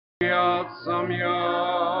Viața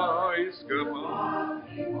mea-i scăpat.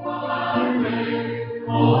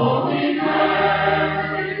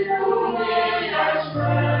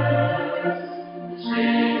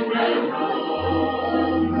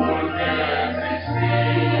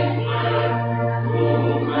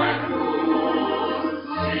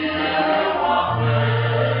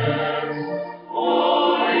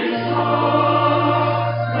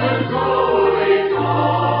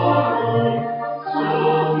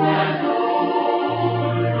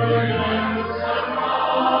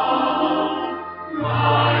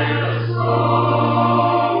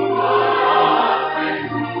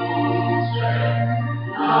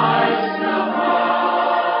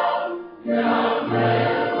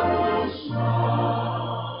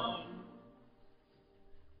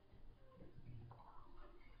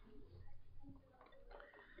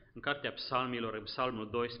 În cartea Psalmilor, în Psalmul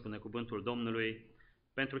 2, spune cuvântul Domnului: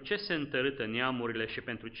 pentru ce se întărâtă neamurile și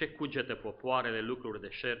pentru ce cugetă popoarele lucruri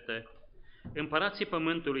deșerte? Împărații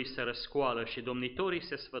pământului se răscoală și domnitorii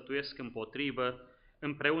se sfătuiesc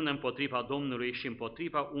împreună împotriva Domnului și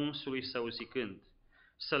împotriva unsului său zicând: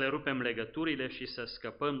 să le rupem legăturile și să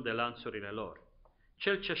scăpăm de lanțurile lor.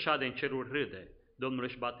 Cel ce șade în ceruri râde, Domnul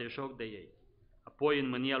își bate joc de ei. Apoi în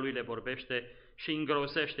mânia lui le vorbește și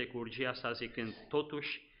îngrozește cu urgia sa zicând: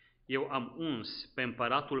 totuși eu am uns pe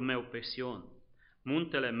împăratul meu pe Sion,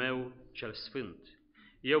 muntele meu cel sfânt.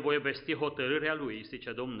 Eu voi vesti hotărârea lui,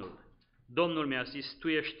 zice Domnul. Domnul mi-a zis: tu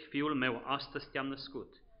ești fiul meu, astăzi te-am născut.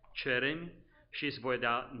 Cere-mi și îți voi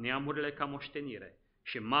da neamurile ca moștenire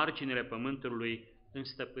și marginile pământului în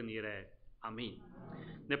stăpânire. Amin.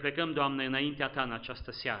 Ne plecăm, Doamne, înaintea Ta în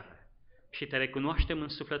această seară și Te recunoaștem în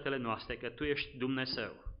sufletele noastre că Tu ești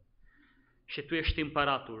Dumnezeu și Tu ești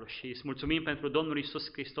împăratul și îți mulțumim pentru Domnul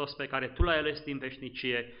Iisus Hristos pe care Tu L-ai ales din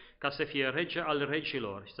veșnicie ca să fie rege al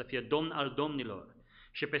regilor și să fie domn al domnilor.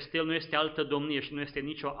 Și peste El nu este altă domnie și nu este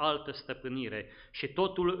nicio altă stăpânire și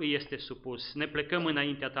totul îi este supus. Ne plecăm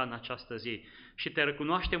înaintea Ta în această zi și Te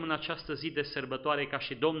recunoaștem în această zi de sărbătoare ca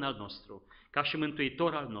și Domn al nostru, ca și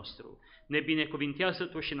Mântuitor al nostru. Ne binecuvintează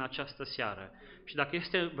Tu și în această seară. Și dacă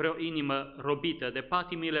este vreo inimă robită de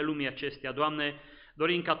patimile lumii acesteia, Doamne,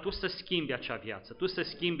 dorim ca Tu să schimbi acea viață, Tu să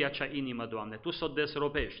schimbi acea inimă, Doamne, Tu să o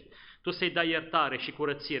dezrobești, Tu să-i dai iertare și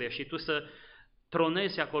curățire și Tu să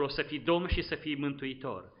tronezi acolo, să fii Domn și să fii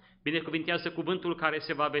Mântuitor. Binecuvintează cuvântul care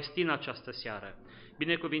se va vesti în această seară.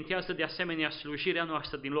 Binecuvintează de asemenea slujirea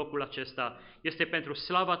noastră din locul acesta. Este pentru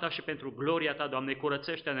slava Ta și pentru gloria Ta, Doamne,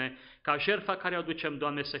 curățește-ne ca jertfa care o aducem,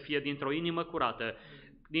 Doamne, să fie dintr-o inimă curată,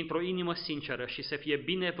 dintr-o inimă sinceră și să fie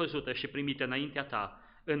bine văzută și primită înaintea Ta.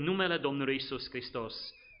 În numele Domnului Iisus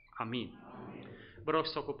Hristos. Amin. Vă rog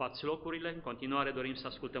să ocupați locurile. În continuare dorim să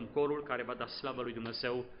ascultăm corul care va da slavă lui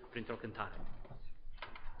Dumnezeu printr-o cântare.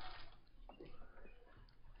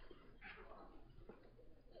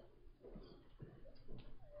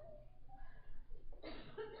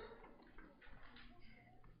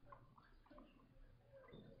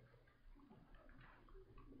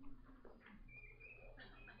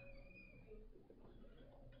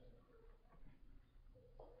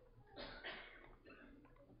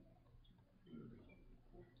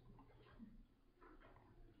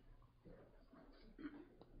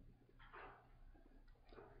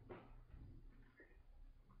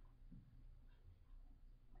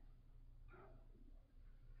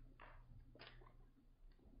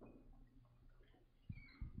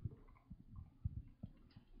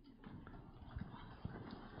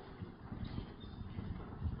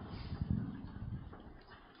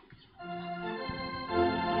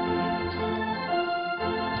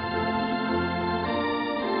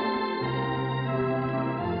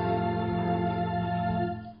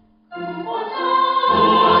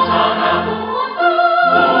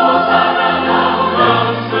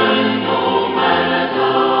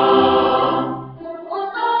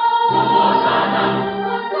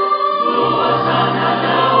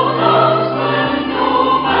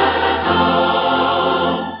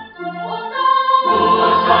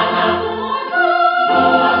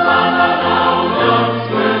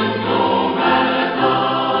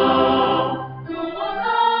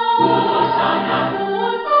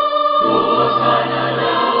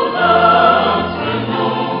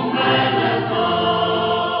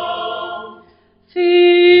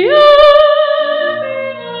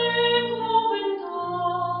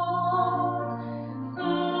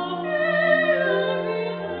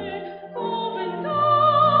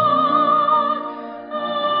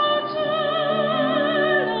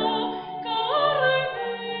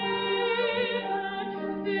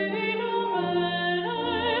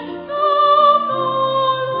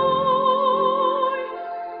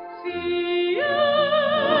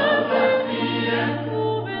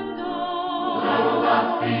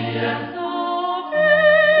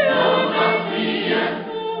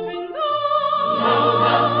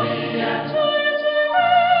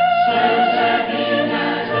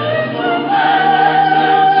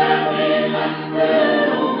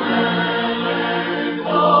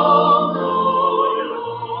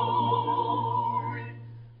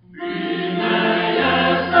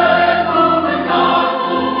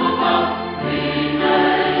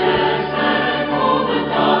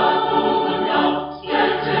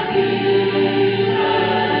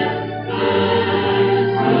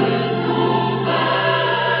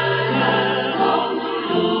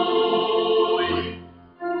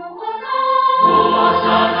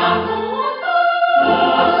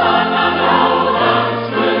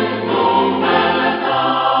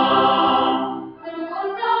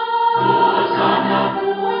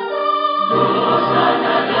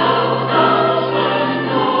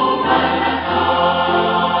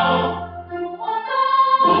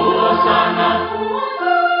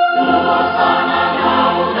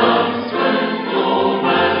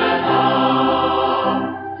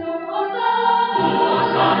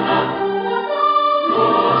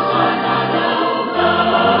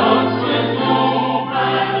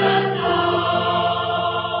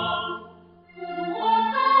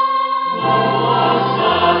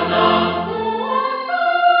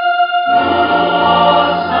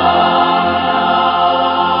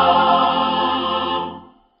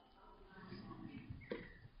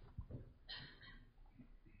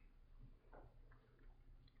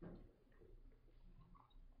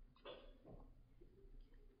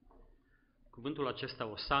 Cuvântul acesta,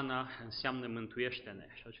 Osana, înseamnă mântuiește-ne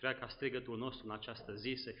și aș vrea ca strigătul nostru în această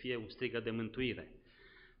zi să fie un strigăt de mântuire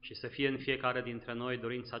și să fie în fiecare dintre noi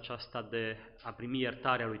dorința aceasta de a primi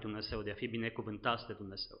iertarea lui Dumnezeu, de a fi binecuvântați de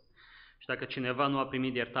Dumnezeu. Și dacă cineva nu a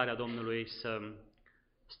primit iertarea Domnului, să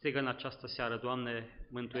strigă în această seară: Doamne,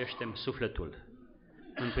 mântuiește-mi sufletul,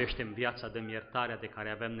 mântuiește-mi viața, dă-mi iertarea de care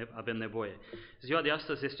avem nevoie. Ziua de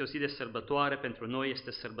astăzi este o zi de sărbătoare, pentru noi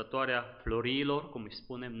este sărbătoarea florilor, cum îi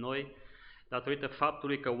spunem noi, datorită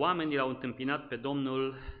faptului că oamenii l-au întâmpinat pe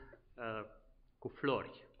Domnul cu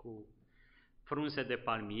flori, cu frunze de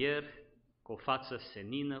palmier, cu o față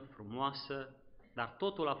senină, frumoasă, dar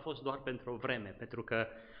totul a fost doar pentru o vreme, pentru că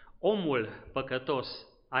omul păcătos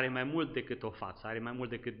are mai mult decât o față, are mai mult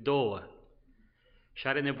decât două și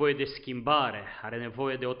are nevoie de schimbare, are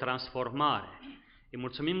nevoie de o transformare. Îi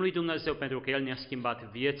mulțumim lui Dumnezeu pentru că El ne-a schimbat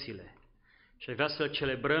viețile și vrea să-L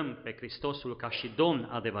celebrăm pe Hristosul ca și Domn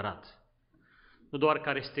adevărat. Nu doar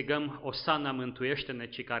care strigăm Osana, mântuiește-ne,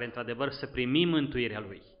 ci care într-adevăr să primim mântuirea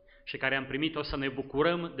Lui și care am primit-o să ne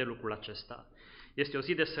bucurăm de lucrul acesta. Este o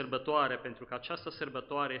zi de sărbătoare pentru că această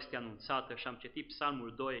sărbătoare este anunțată și am citit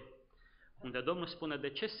Psalmul 2, unde Domnul spune: de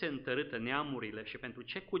ce se întărâtă neamurile și pentru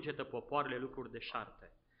ce cugetă popoarele lucruri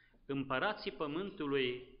deșarte? Împărații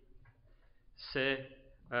pământului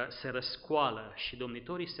se răscoală și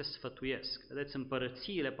domnitorii se sfătuiesc. Vedeți,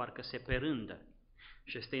 împărățiile parcă se perândă.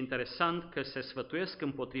 Și este interesant că se sfătuiesc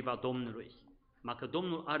împotriva Domnului, numai că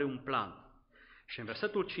Domnul are un plan. Și în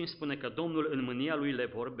versetul 5 spune că Domnul în mânia Lui le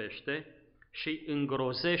vorbește și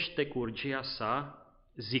îngrozește cu urgia sa,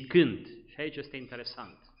 zicând. Și aici este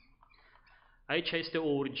interesant. Aici este o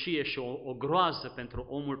urgie și o groază pentru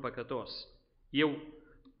omul păcătos.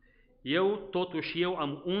 Eu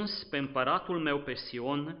am uns pe împăratul meu pe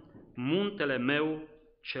Sion, muntele meu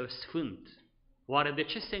cel sfânt. Oare de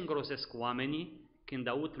ce se îngrozesc oamenii când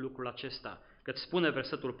aud lucrul acesta? Că spune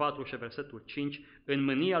versetul 4 și versetul 5, în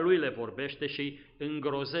mânia Lui le vorbește și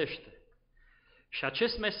îngrozește. Și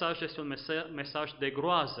acest mesaj este un mesaj de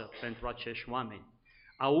groază pentru acești oameni.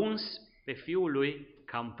 A uns pe Fiul Lui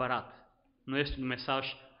ca împărat. Nu este un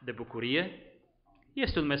mesaj de bucurie?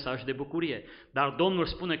 Este un mesaj de bucurie, dar Domnul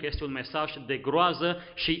spune că este un mesaj de groază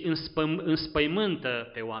și înspăimântă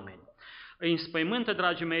pe oameni. Îi înspăimântă,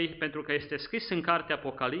 dragii mei, pentru că este scris în cartea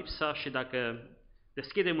Apocalipsa și dacă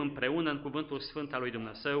deschidem împreună în Cuvântul Sfânt al lui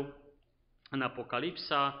Dumnezeu, în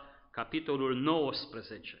Apocalipsa, capitolul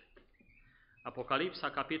 19. Apocalipsa,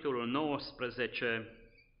 capitolul 19,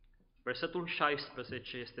 versetul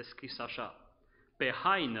 16 este scris așa: pe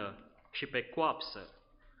haină și pe coapsă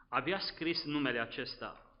avea scris numele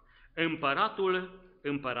acesta: Împăratul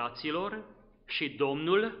împăraților și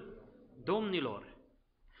Domnul domnilor.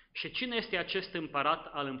 Și cine este acest împărat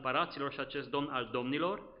al împăraților și acest domn al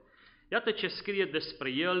domnilor? Iată ce scrie despre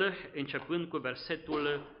el, începând cu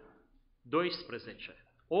versetul 12.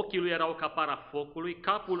 Ochii lui erau ca para focului,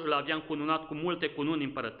 capul îl avea încununat cu multe cununi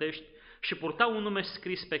împărătești și purta un nume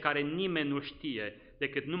scris pe care nimeni nu știe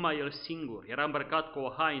decât numai el singur. Era îmbrăcat cu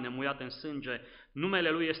o haină muiată în sânge, numele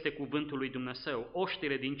lui este Cuvântul lui Dumnezeu.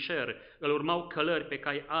 Oștile din cer îl urmau călări pe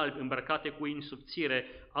cai albi, îmbrăcate cu ini subțire,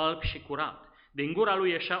 alb și curat. Din gura lui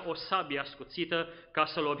ieșea o sabie ascuțită ca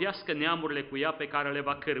să lovească neamurile cu ea, pe care le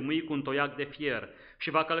va cărmui cu un toiac de fier și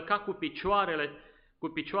va călca cu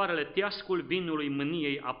picioarele teascul vinului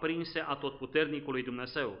mâniei aprinse a Totputernicului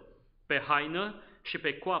Dumnezeu. Pe haină și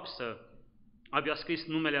pe coapsă avea scris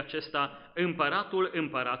numele acesta: Împăratul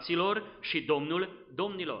împăraților și Domnul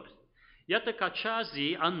domnilor. Iată că acea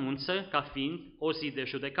zi anunță ca fiind o zi de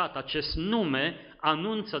judecată. Acest nume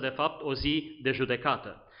anunță de fapt o zi de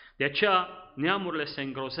judecată. De aceea neamurile se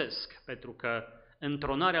îngrozesc, pentru că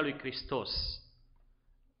întronarea lui Hristos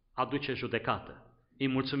aduce judecată. Îi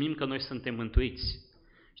mulțumim că noi suntem mântuiți.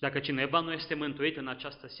 Și dacă cineva nu este mântuit în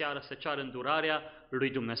această seară, să ceară îndurarea lui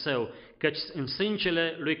Dumnezeu, căci în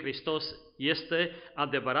sângele lui Hristos este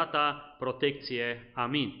adevărata protecție.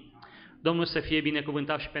 Amin. Domnul să fie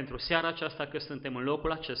binecuvântat și pentru seara aceasta că suntem în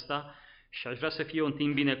locul acesta și aș vrea să fie un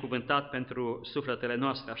timp binecuvântat pentru sufletele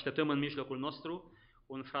noastre. Așteptăm în mijlocul nostru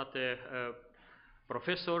un frate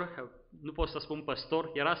profesor, nu pot să spun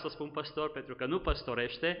păstor, era să spun păstor pentru că nu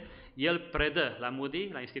păstorește, el predă la Moody,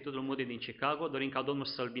 la Institutul Moody din Chicago, dorim ca Domnul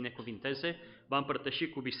să-l binecuvinteze, va împărtăși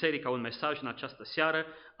cu biserica un mesaj în această seară,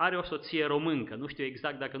 are o soție româncă, nu știu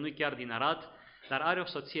exact dacă nu-i chiar din Arad, dar are o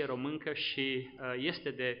soție româncă și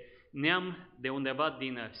este de neam de undeva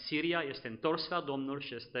din Siria, este întors la Domnul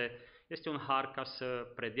și este un har ca să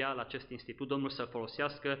predea la acest institut, Domnul să-l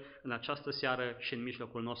folosească în această seară și în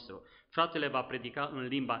mijlocul nostru. Fratele va predica în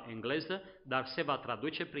limba engleză, dar se va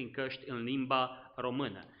traduce prin căști în limba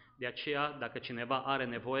română. De aceea, dacă cineva are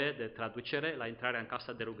nevoie de traducere la intrarea în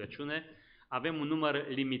casa de rugăciune, avem un număr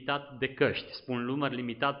limitat de căști. Spun număr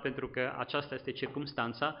limitat pentru că aceasta este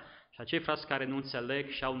circumstanța și acei frați care nu înțeleg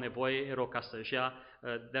și au nevoie, rog ca să-și ia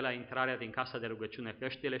de la intrarea din casa de rugăciune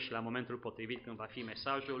căștile și la momentul potrivit când va fi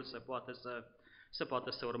mesajul să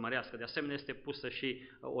poată să urmărească. De asemenea, este pusă și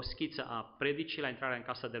o schiță a predicii la intrarea în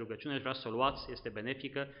casa de rugăciune. Aș vrea să o luați, este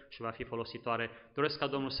benefică și va fi folositoare. Doresc ca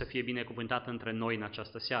Domnul să fie binecuvântat între noi în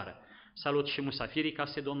această seară. Salut și musafirii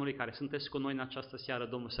casei Domnului care sunteți cu noi în această seară.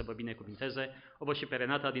 Domnul să vă binecuvinteze. O văd și pe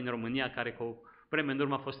Renata din România, care cu vreme în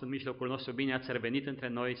urmă a fost în mijlocul nostru. Bine ați revenit între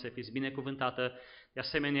noi, să fiți binecuvântată. De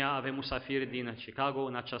asemenea, avem musafiri din Chicago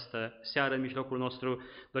în această seară în mijlocul nostru.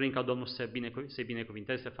 Dorim ca Domnul să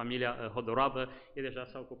binecuvinteze familia Hodorabă. Ei deja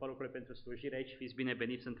s-au ocupat lucrurile pentru slujire aici. Fiți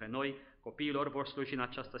bineveniți între noi. Copiilor vor sluji în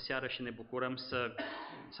această seară și ne bucurăm să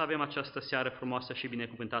avem această seară frumoasă și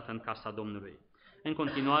binecuvântată în casa Domnului. În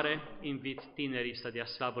continuare, invit tinerii să dea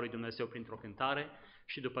slavă lui Dumnezeu printr-o cântare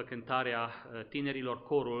și după cântarea tinerilor,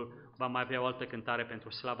 corul va mai avea o altă cântare pentru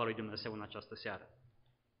slava lui Dumnezeu în această seară.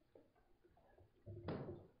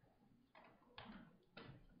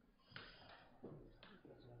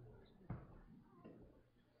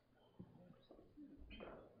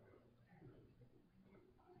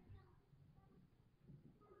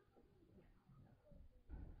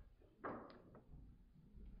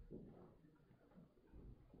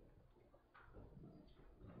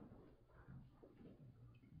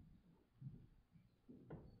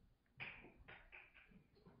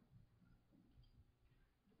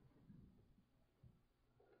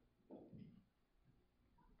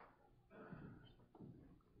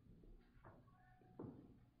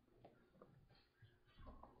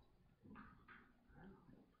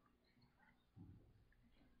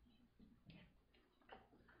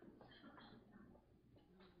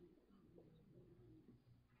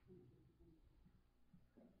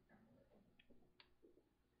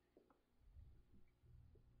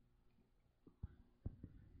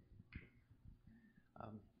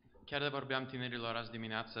 Chiar de vorbeam tinerilor azi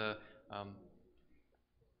dimineață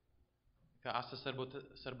că astăzi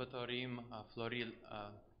sărbătorim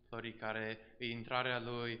florii care e intrarea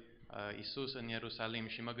lui Isus în Ierusalim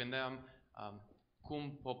și mă gândeam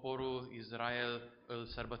cum poporul Israel îl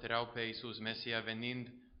sărbătoreau pe Isus, Mesia,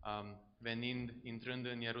 intrând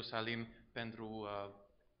în Ierusalim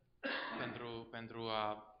pentru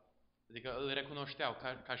a, adică îl recunoșteau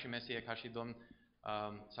ca și Mesie, ca și Domn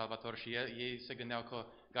Salvator și ei se gândeau că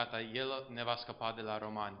gata, El ne va scăpa de la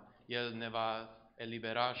romani, El ne va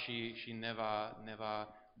elibera și ne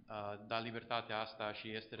va da libertatea asta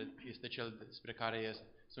și este Cel despre care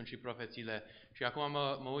sunt și profețiile. Și acum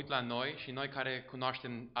mă uit la noi și noi care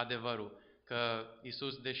cunoaștem adevărul, că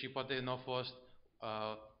Isus, deși poate nu a fost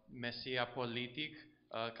Mesia politic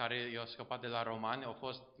care i-a scăpat de la romani, a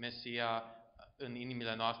fost Mesia în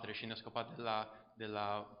inimile noastre și ne-a scăpat de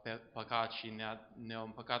la păcat și ne-a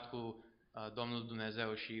împăcat cu Domnul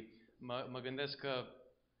Dumnezeu și mă gândesc că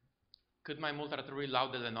cât mai mult ar trebui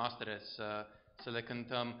laudele noastre să le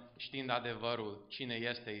cântăm știind adevărul, cine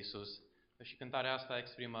este Isus. Și cântarea asta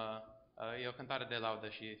e o cântare de laudă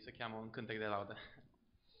și se cheamă un cântec de laudă.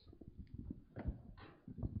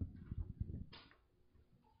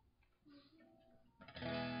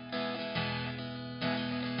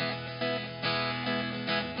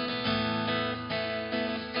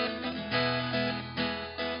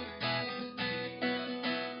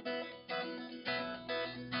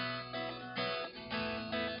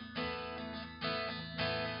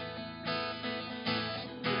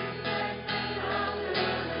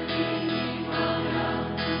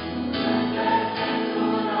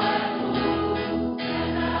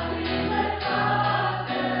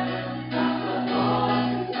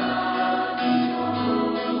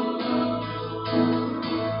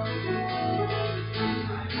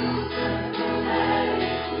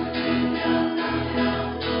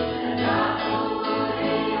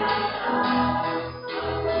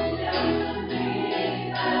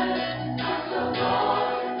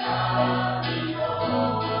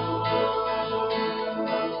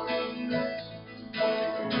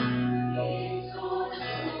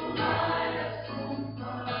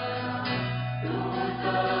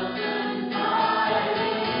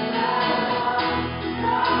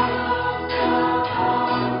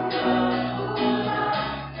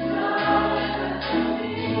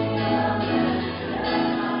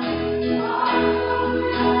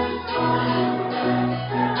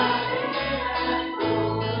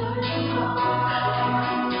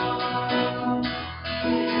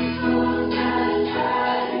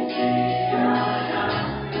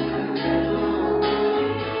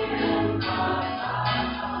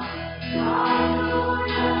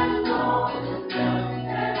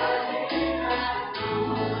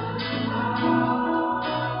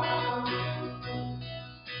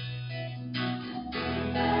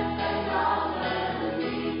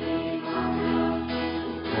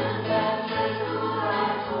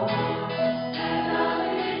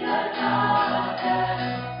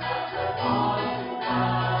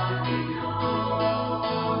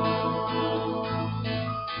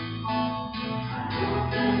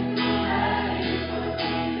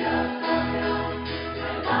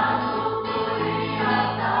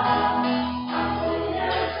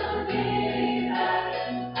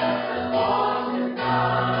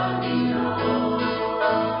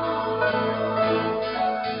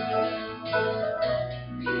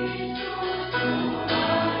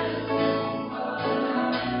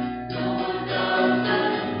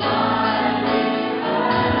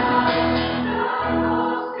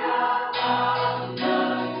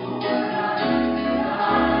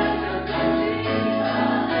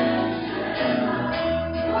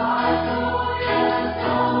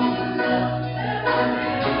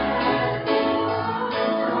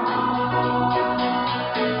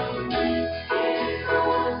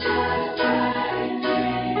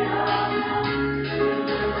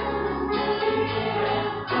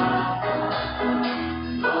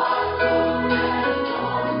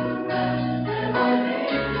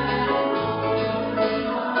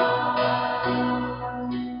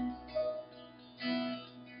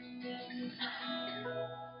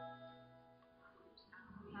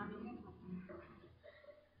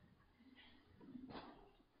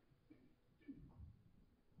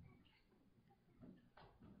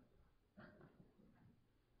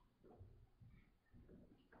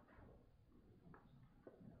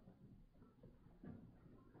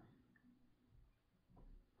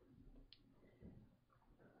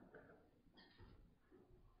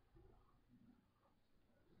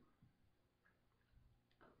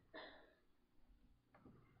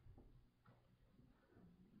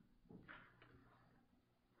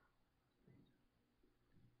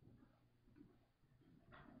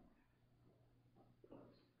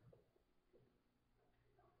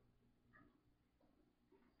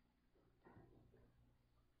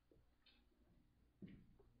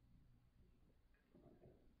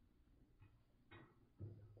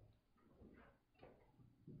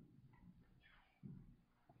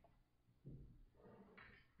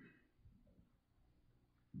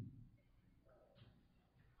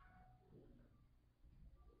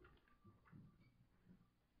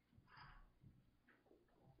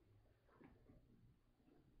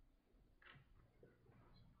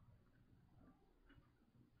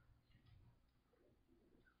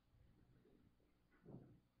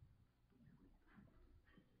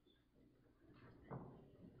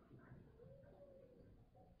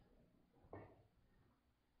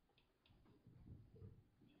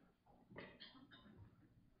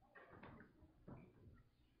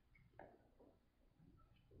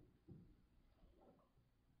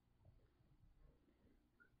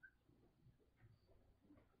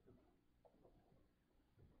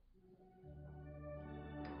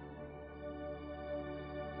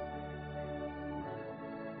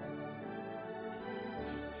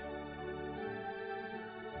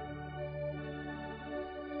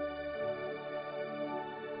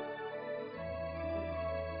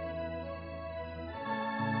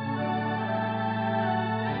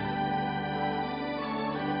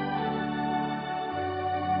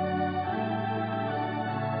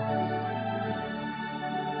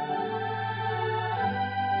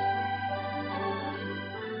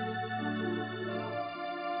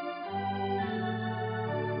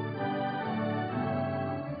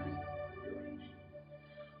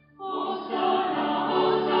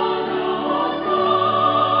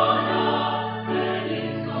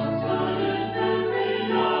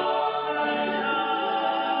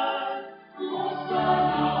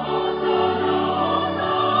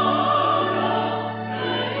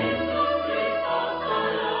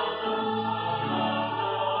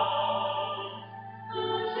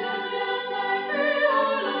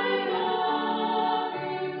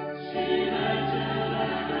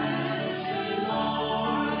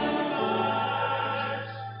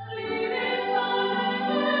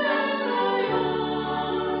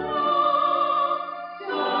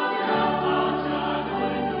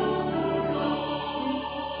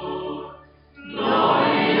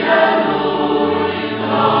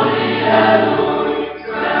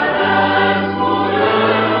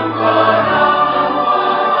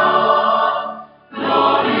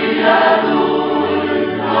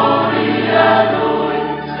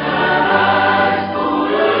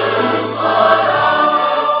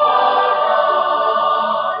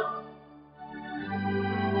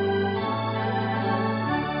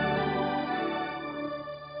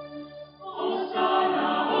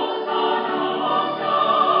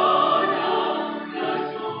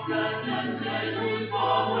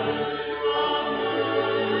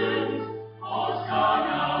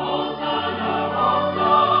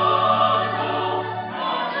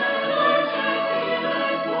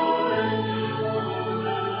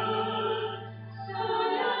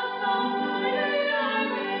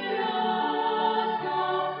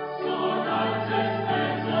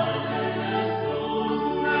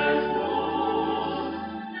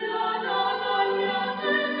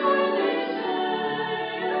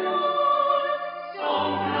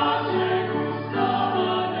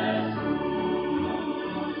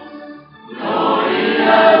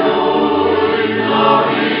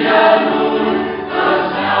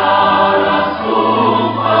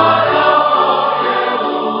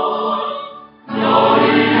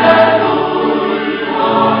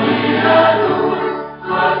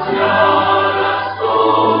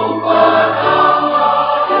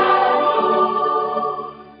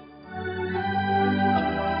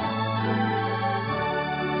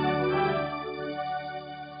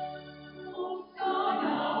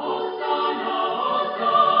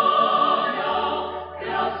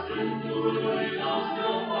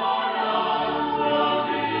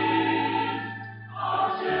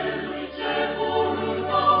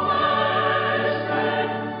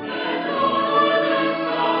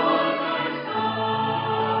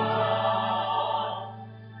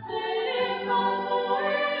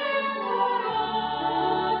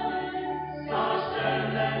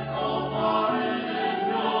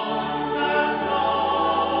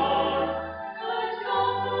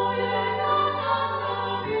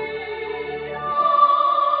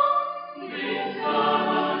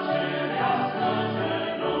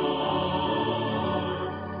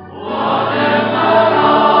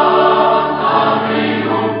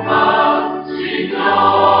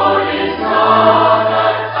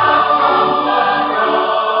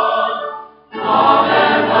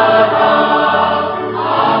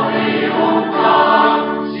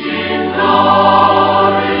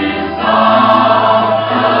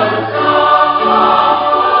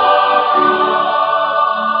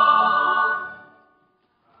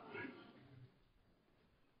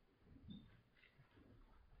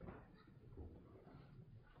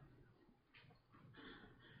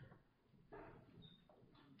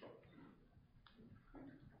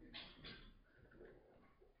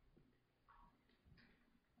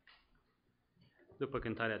 După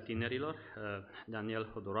cântarea tinerilor, Daniel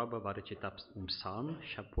Hodoraba va recita un psalm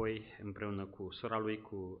și apoi împreună cu sora lui,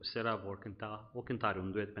 cu Sera, vor cânta o cântare,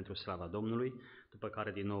 un duet pentru slava Domnului, după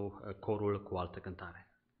care din nou corul cu altă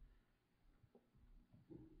cântare.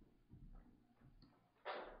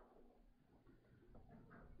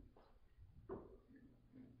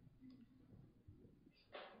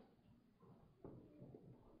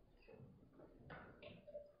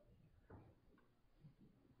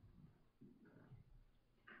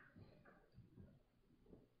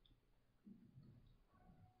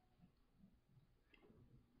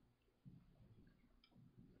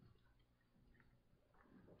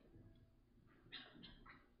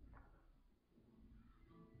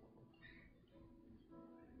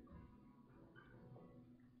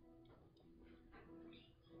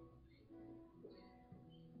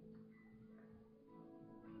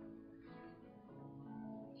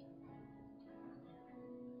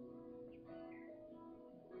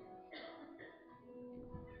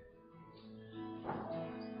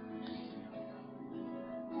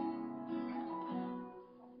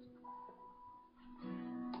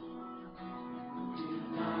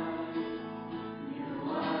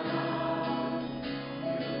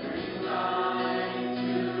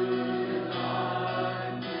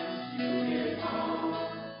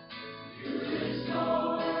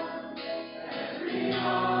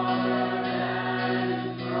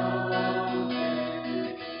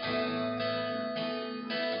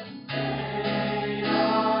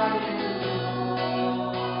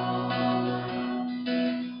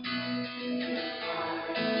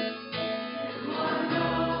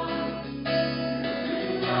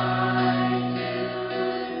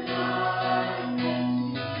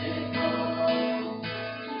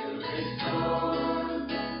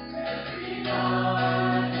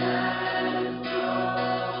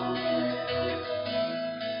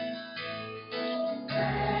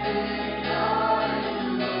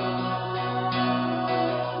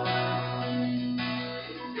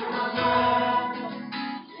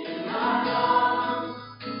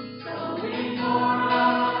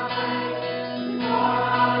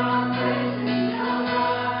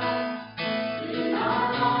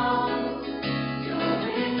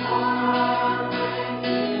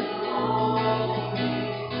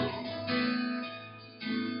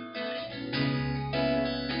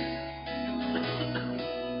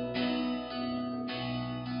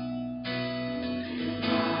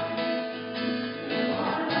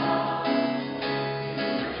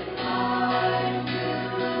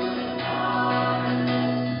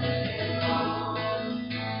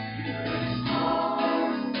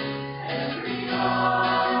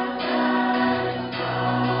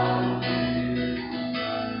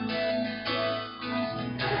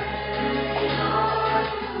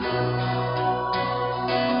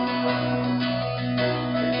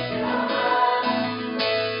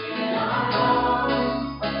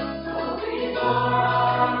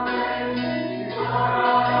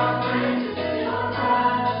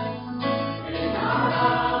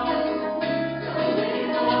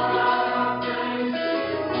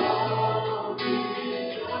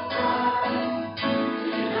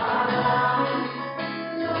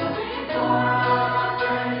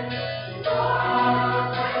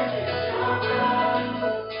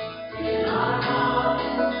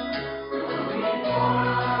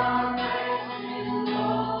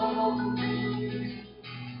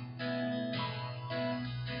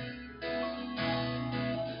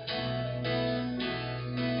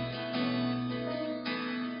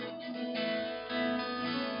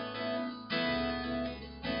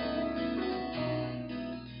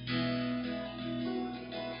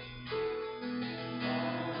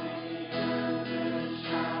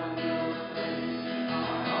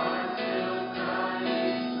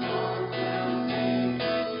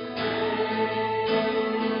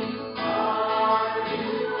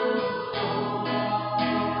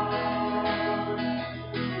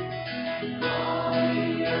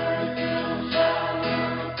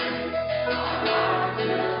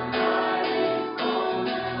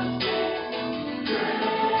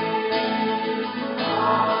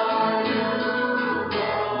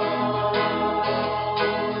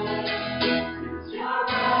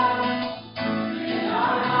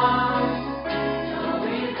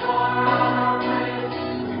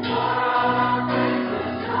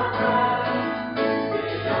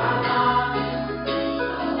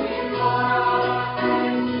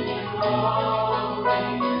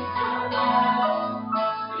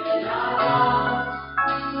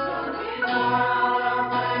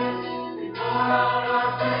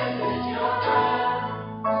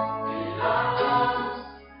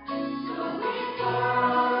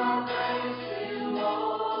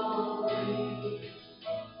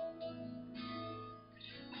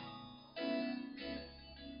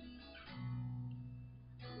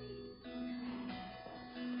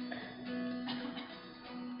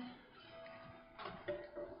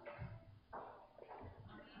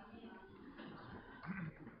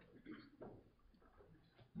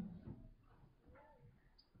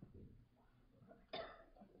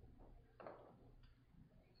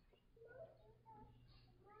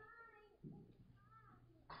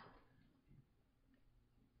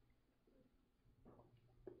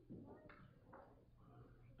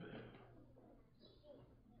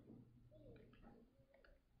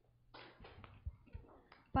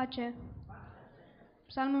 Pace.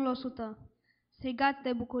 Psalmul 100. Strigați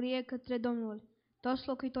de bucurie către Domnul, toți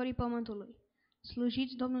locuitorii pământului.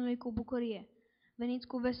 Slujiți Domnului cu bucurie. Veniți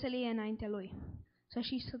cu veselie înaintea Lui.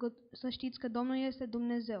 Să știți că Domnul este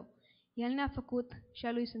Dumnezeu. El ne-a făcut și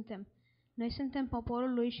a Lui suntem. Noi suntem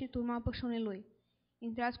poporul Lui și turma pășunii Lui.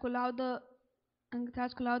 Intrați cu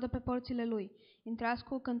laudă pe porțile Lui. Intrați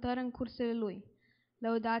cu cântări în cursele Lui.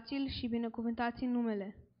 Lăudați-L și binecuvântați în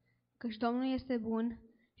numele. Căci Domnul este bun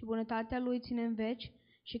și bunătatea Lui ține în veci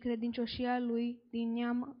și credincioșia Lui din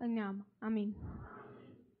neam în neam. Amin.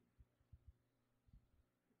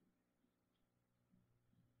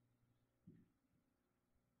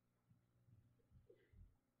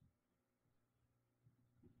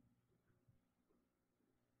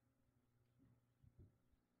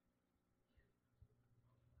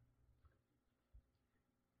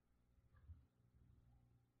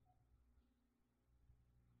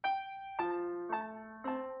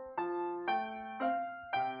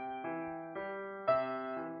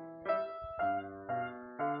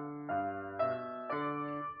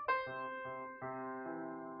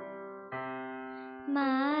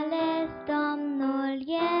 M-a ales Domnul,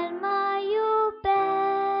 El mă iubește,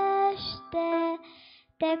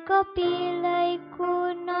 de copil îi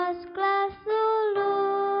cunosc glasul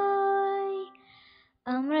Lui.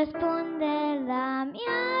 Îmi răspunde la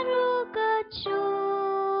mea rugăciune,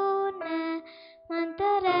 mă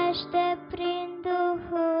întărește prin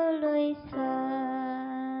Duhul lui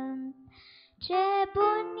Sfânt. Ce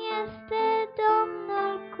bun este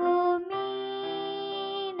Domnul cu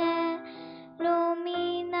mine,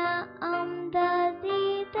 lumina îmi dă zi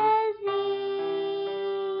de zi.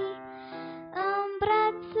 În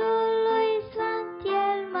brațul lui Sfânt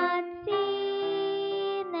El mă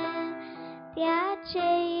ține, de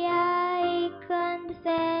aceea îi cânt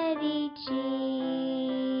fericit.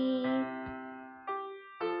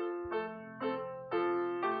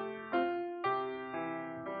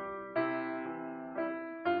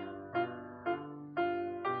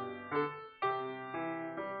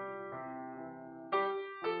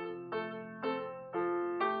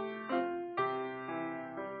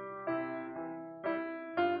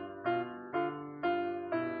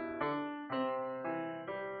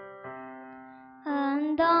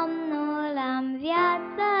 În Domnul am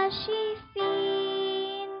viața și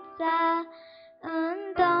ființa, în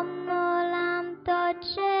Domnul am tot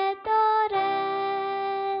ce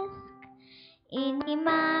doresc.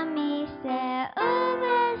 Inima mi se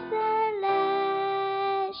înveselește,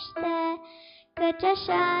 căci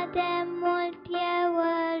așa de mult eu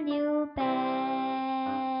îl iubesc.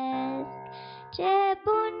 Ce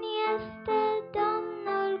bun este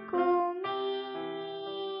Domnul cu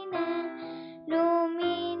mine,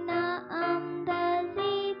 lumina îmi dă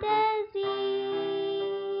zi de zi.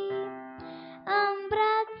 În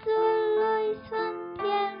brațul lui Sfânt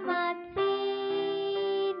El mă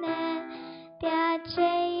ține, de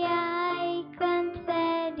aceea îi cânt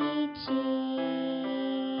fericit.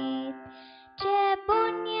 Ce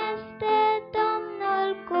bun este Domnul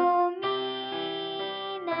cu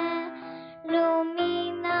mine,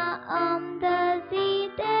 lumina îmi dă zi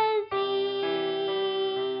de zi.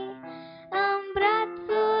 În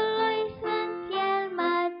brațul lui Sfânt El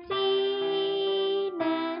mă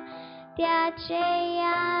ține, de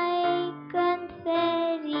aceea îi cânt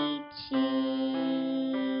fericit.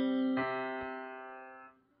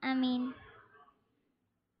 Amin.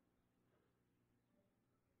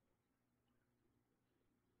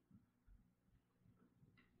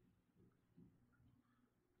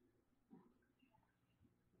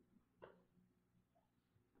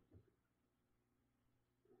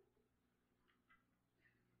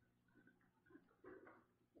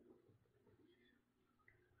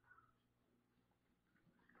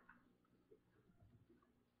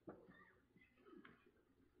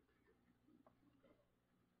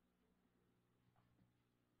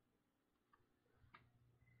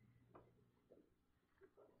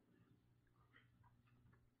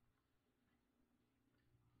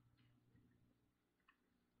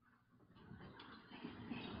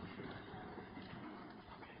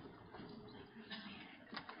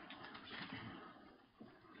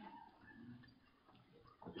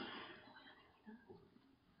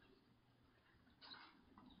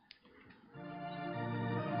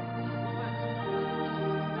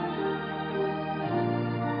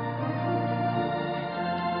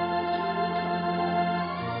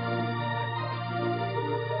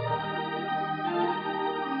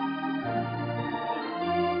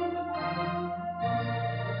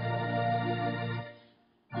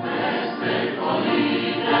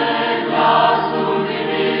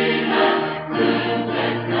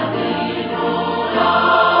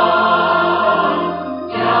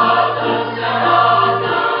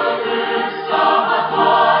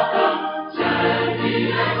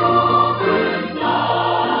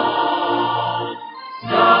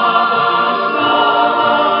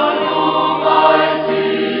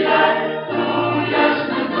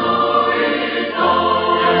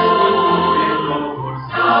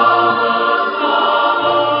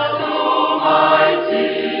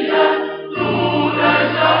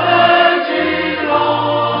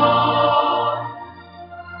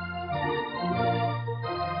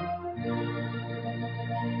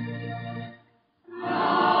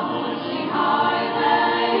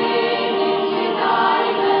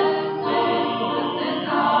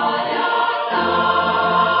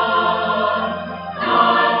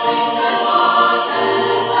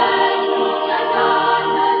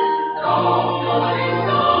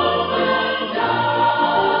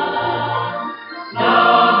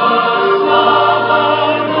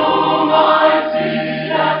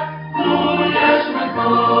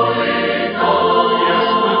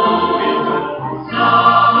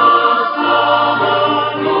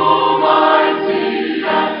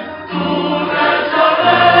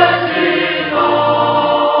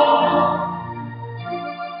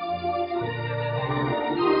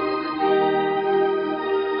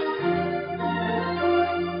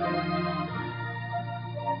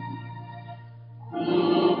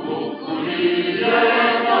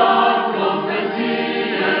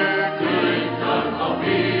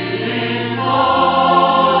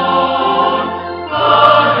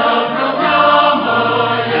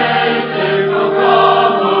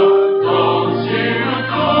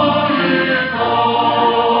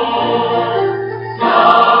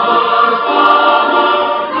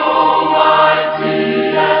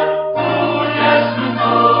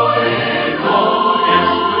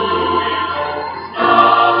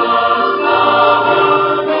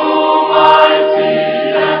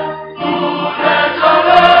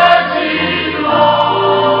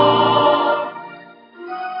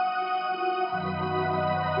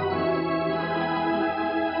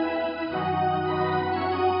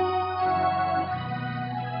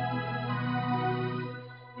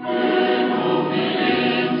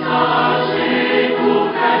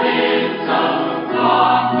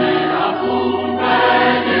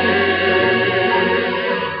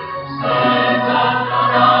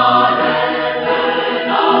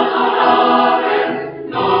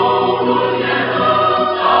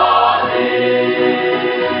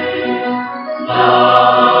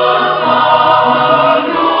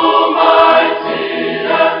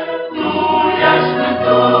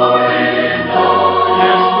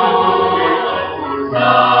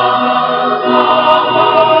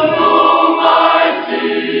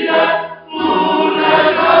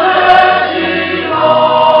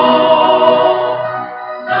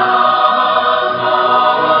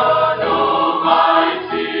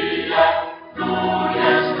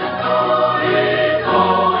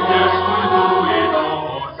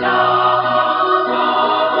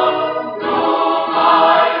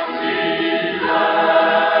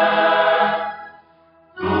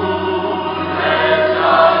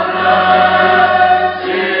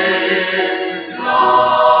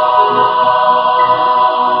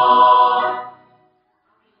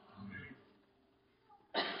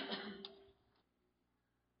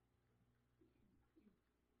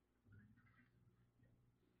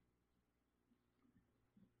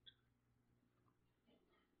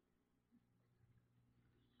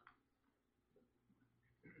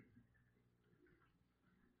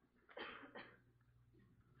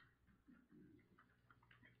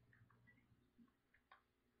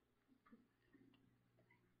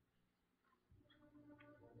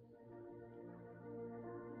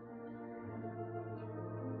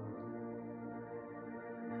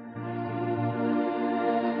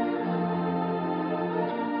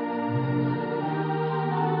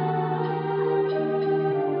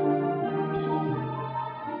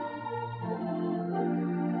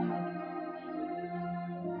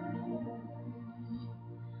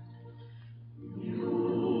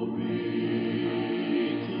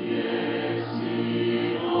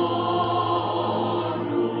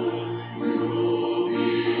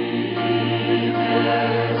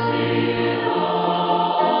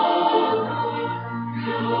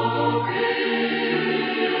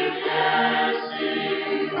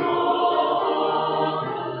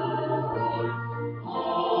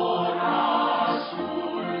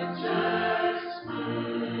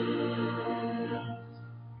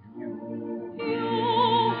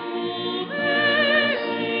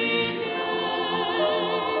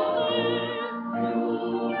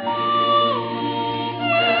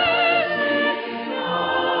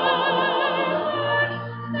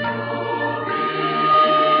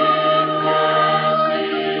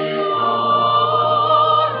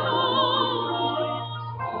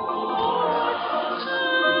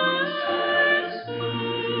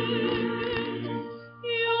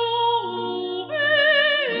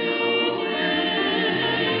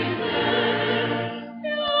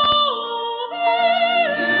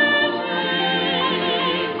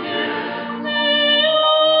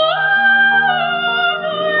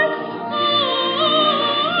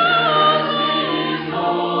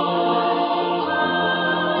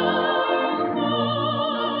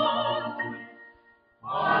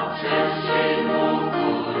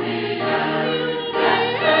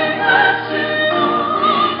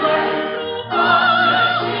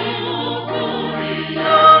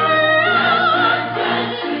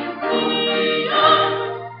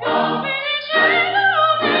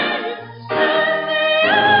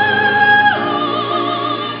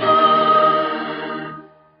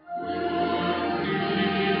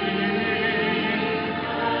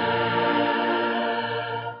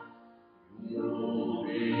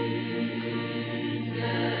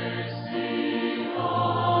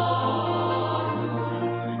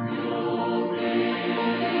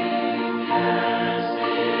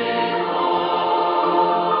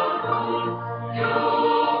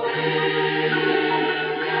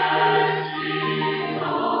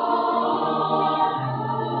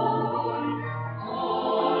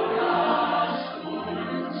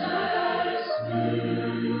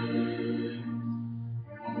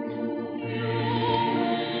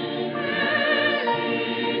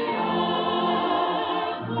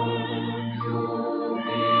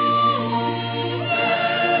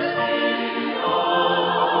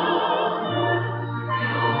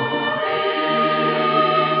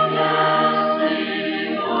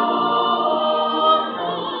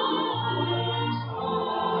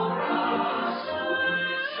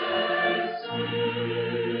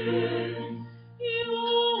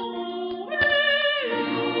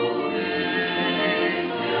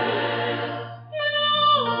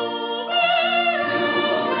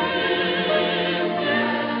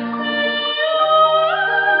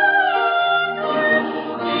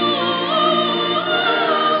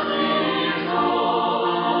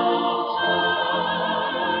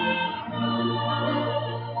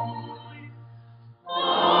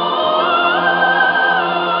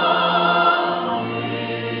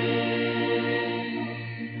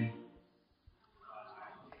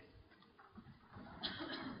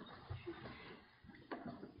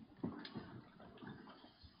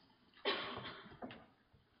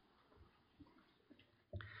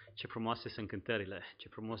 Ce frumoase sunt cântările, ce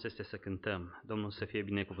frumos este să cântăm. Domnul să fie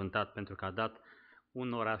binecuvântat pentru că a dat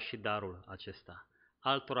unora și darul acesta.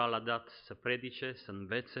 Altora l-a dat să predice, să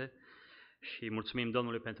învețe și mulțumim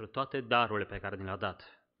Domnului pentru toate darurile pe care ni le-a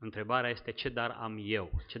dat. Întrebarea este ce dar am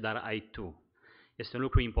eu, ce dar ai tu? Este un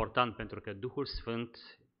lucru important pentru că Duhul Sfânt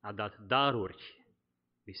a dat daruri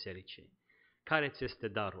bisericii. Care ți este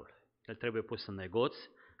darul? El trebuie pus în negoț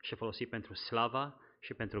și folosit pentru slava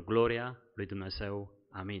și pentru gloria lui Dumnezeu.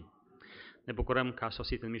 Amin. Ne bucurăm că a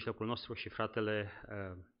sosit în mijlocul nostru și fratele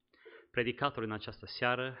predicator în această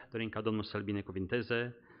seară. Dorim ca Domnul să-l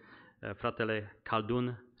binecuvinteze. Fratele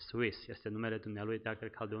Caldun Swiss este numele dumnealui, Dr.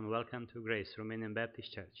 Caldun. Welcome to Grace, Romanian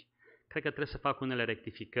Baptist Church. Cred că trebuie să fac unele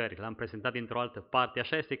rectificări. L-am prezentat dintr-o altă parte.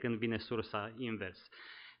 Așa este când vine sursa invers.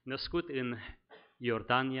 Născut în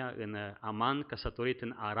Iordania, în Aman, căsătorit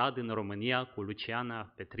în Arad, în România, cu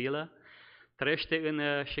Luciana Petrilă. Trăiește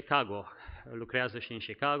în Chicago, lucrează și în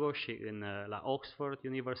Chicago și la Oxford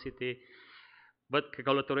University. Văd că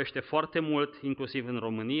călătorește foarte mult, inclusiv în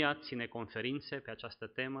România, ține conferințe pe această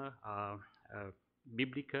temă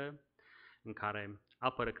biblică, în care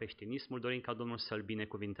apără creștinismul. Dorim ca Domnul să-l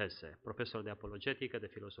binecuvinteze. Profesor de apologetică, de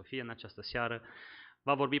filozofie, în această seară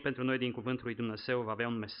va vorbi pentru noi din Cuvântul lui Dumnezeu, va avea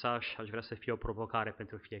un mesaj, aș vrea să fie o provocare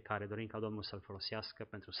pentru fiecare. Dorim ca Domnul să-l folosească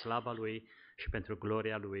pentru slava Lui și pentru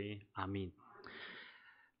gloria Lui. Amin.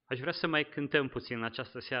 Aș vrea să mai cântăm puțin în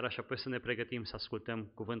această seară și apoi să ne pregătim să ascultăm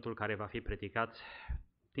cuvântul care va fi predicat.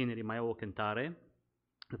 Tinerii mai au o cântare,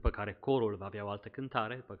 după care corul va avea o altă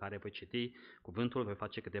cântare, după care voi citi cuvântul, voi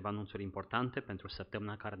face câteva anunțuri importante pentru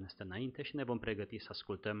săptămâna care ne stă înainte și ne vom pregăti să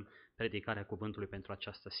ascultăm predicarea cuvântului pentru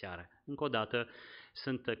această seară. Încă o dată,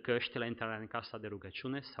 sunt căști la intrarea în casa de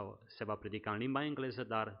rugăciune sau se va predica în limba engleză,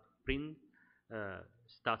 dar prin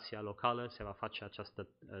stația locală se va face această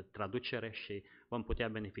traducere și vom putea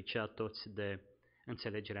beneficia toți de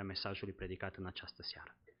înțelegerea mesajului predicat în această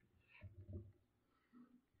seară.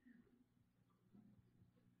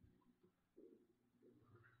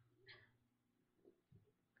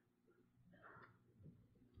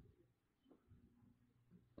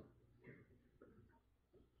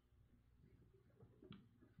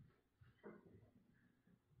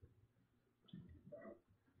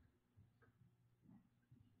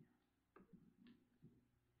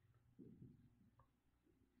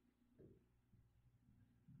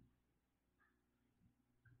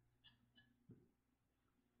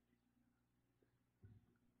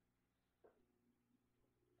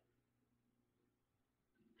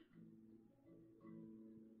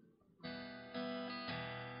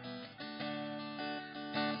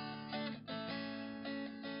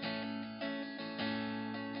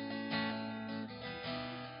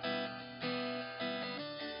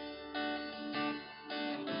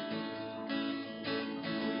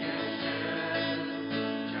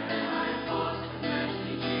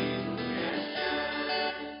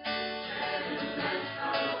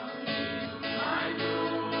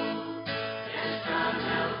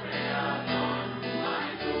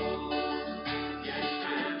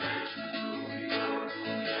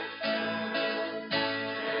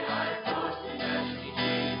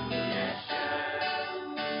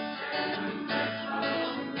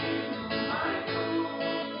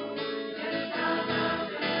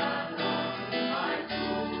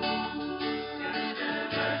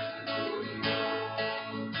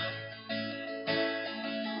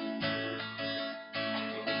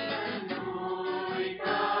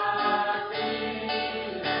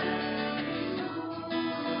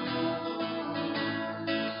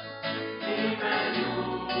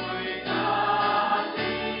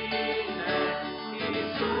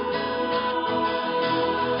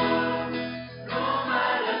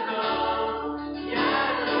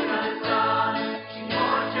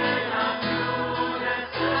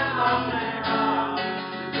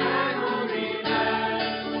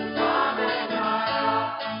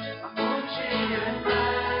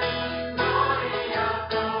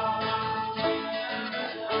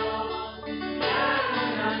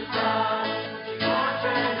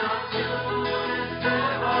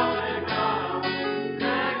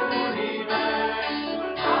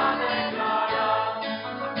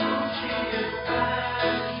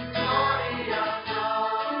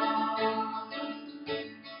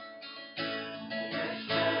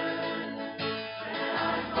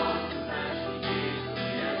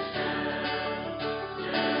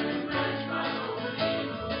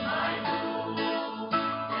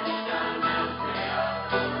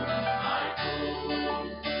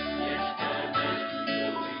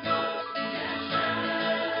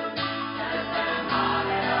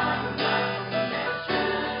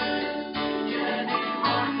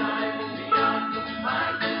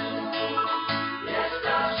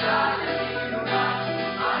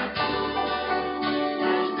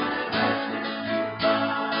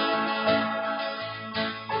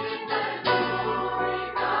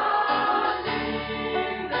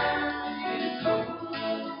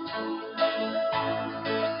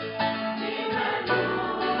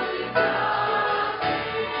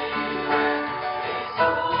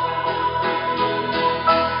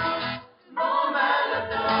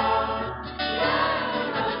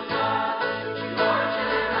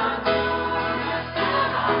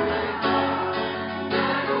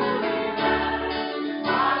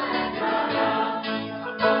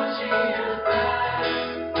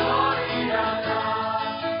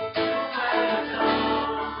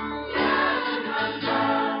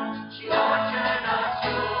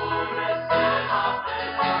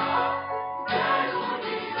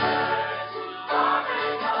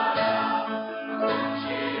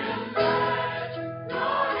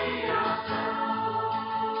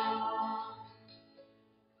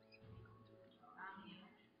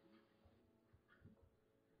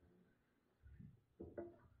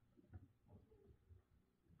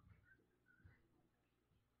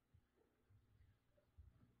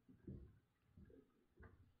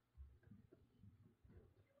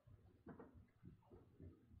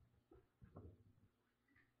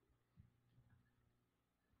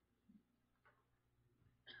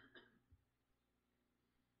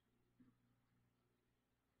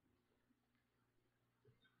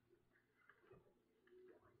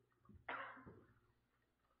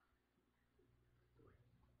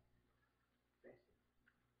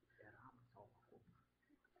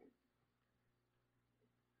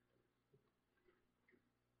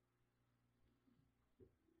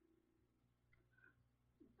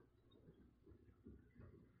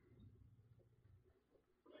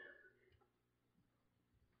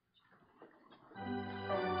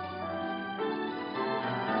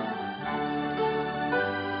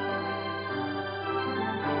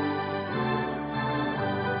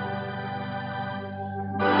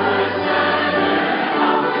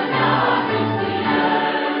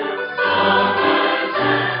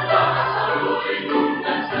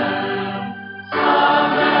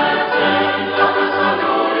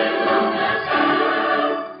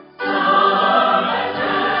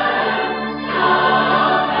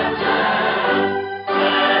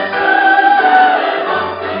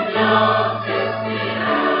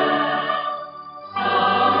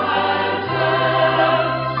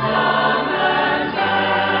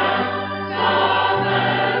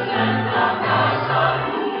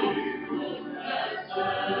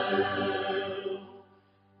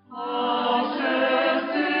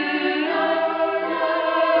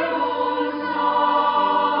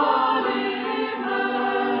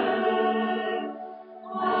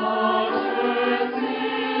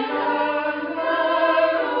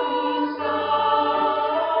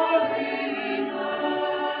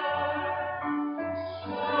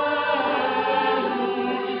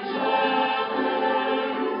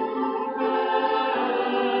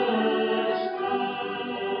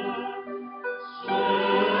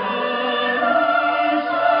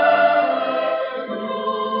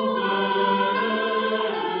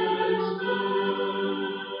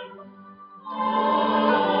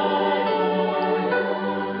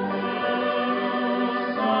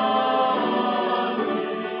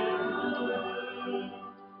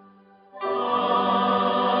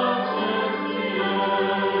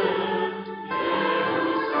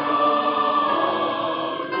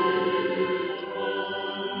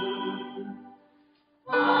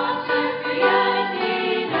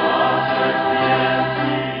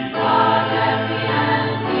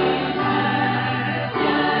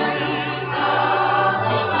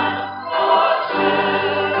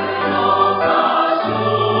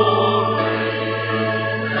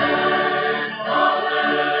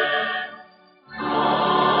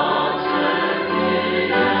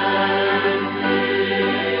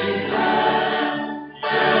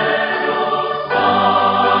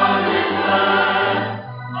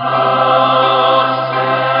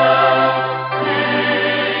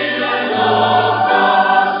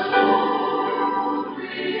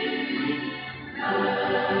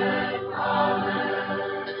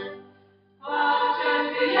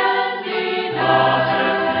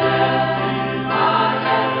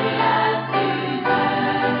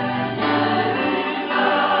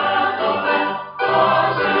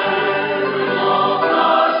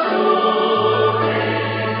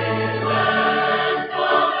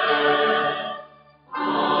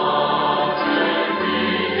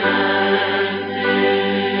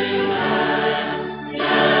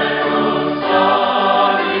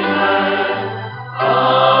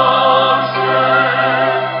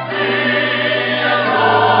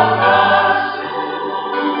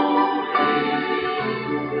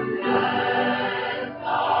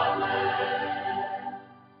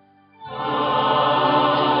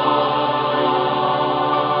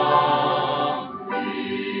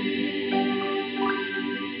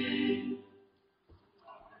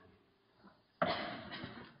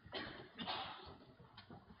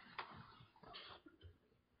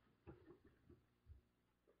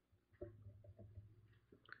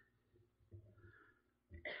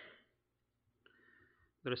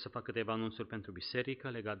 Doresc să fac câteva anunțuri pentru biserică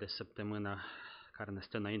legat de săptămâna care ne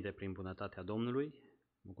stă înainte prin bunătatea Domnului.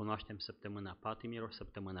 Cunoaștem săptămâna Patimilor,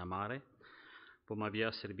 săptămâna mare. Vom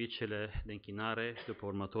avea serviciile de închinare după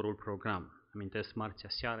următorul program. Amintesc, marțea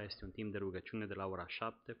seara este un timp de rugăciune de la ora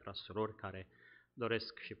 7. Frați, surori care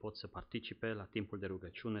doresc și pot să participe la timpul de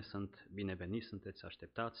rugăciune sunt bineveniți, sunteți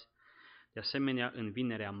așteptați. De asemenea, în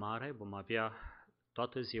vinerea mare vom avea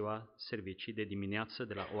toată ziua servicii de dimineață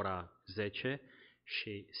de la ora 10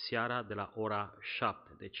 și seara de la ora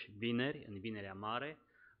 7. Deci vineri, în vinerea mare,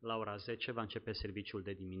 la ora 10 va începe serviciul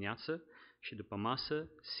de dimineață și după masă,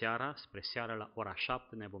 seara, spre seara la ora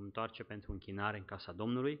 7 ne vom întoarce pentru închinare în casa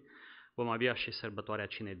Domnului. Vom avea și sărbătoarea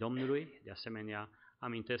Cinei Domnului. De asemenea,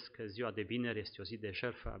 amintesc că ziua de vineri este o zi de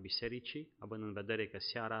jertfă a bisericii, având în vedere că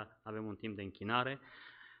seara avem un timp de închinare.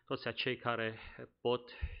 Toți acei care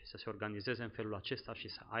pot să se organizeze în felul acesta și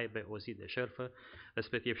să aibă o zi de jertfă,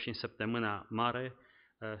 respectiv și în săptămâna mare,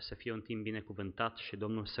 să fie un timp binecuvântat și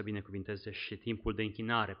Domnul să binecuvinteze și timpul de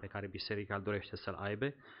închinare pe care biserica dorește să-l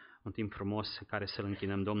aibă, un timp frumos care să-l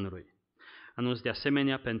închinăm Domnului. Anunț de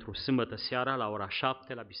asemenea, pentru sâmbătă seara, la ora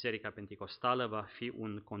 7, la Biserica Penticostală, va fi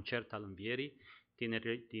un concert al învierii.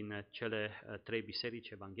 Tinerii din cele 3 biserici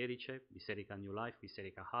evanghelice, Biserica New Life,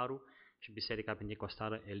 Biserica Haru și Biserica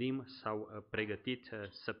Penticostală Elim, s-au pregătit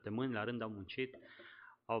săptămâni, la rând au muncit,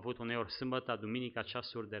 au avut uneori sâmbătă, duminica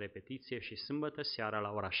ceasuri de repetiție și sâmbătă seara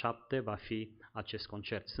la ora 7 va fi acest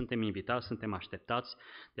concert. Suntem invitați, suntem așteptați,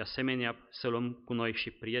 de asemenea să luăm cu noi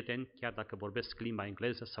și prieteni, chiar dacă vorbesc limba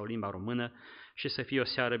engleză sau limba română, și să fie o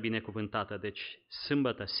seară binecuvântată. Deci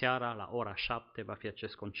sâmbătă seara la ora 7 va fi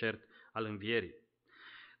acest concert al învierii.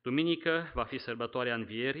 Duminică va fi sărbătoarea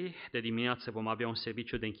învierii, de dimineață vom avea un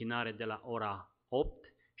serviciu de închinare de la ora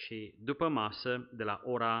 8 și după masă de la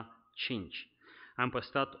ora 5. Am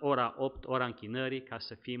păstrat ora 8, ora închinării, ca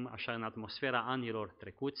să fim așa în atmosfera anilor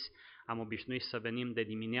trecuți. Am obișnuit să venim de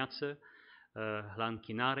dimineață la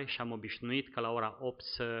închinare și am obișnuit ca la ora 8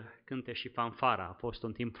 să cânte și fanfara. A fost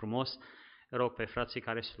un timp frumos. Rog pe frații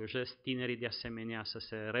care slujesc, tinerii de asemenea, să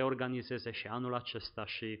se reorganizeze și anul acesta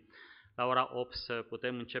și la ora 8 să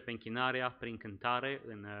putem începe închinarea prin cântare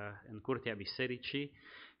în curtea bisericii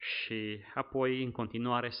și apoi în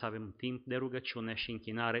continuare să avem timp de rugăciune și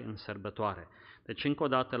închinare în sărbătoare. Deci încă o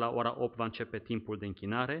dată la ora 8 va începe timpul de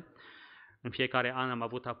închinare. În fiecare an am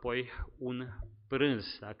avut apoi un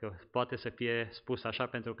prânz, dacă poate să fie spus așa,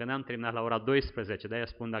 pentru că n-am terminat la ora 12, de-aia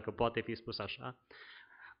spun dacă poate fi spus așa.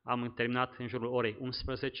 Am terminat în jurul orei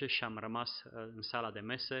 11 și am rămas în sala de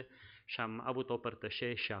mese și am avut o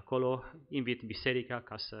părtășie și acolo. Invit biserica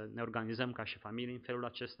ca să ne organizăm ca și familie în felul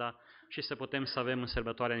acesta și să putem să avem în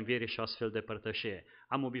sărbătoarea învierii și o astfel de părtășie.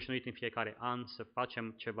 Am obișnuit în fiecare an să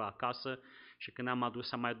facem ceva acasă și când am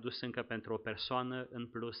mai adus încă pentru o persoană în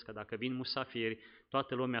plus, că dacă vin musafiri,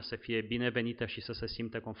 toată lumea să fie binevenită și să se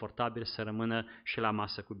simtă confortabil să rămână și la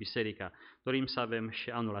masă cu biserica. Dorim să avem și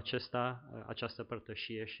anul acesta această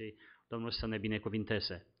părtășie și Domnul să ne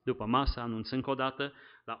binecuvinteze. După masă, anunț încă o dată,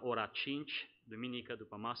 la ora 5, duminică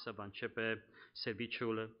după masă, va începe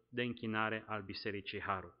serviciul de închinare al Bisericii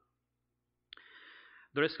Haru.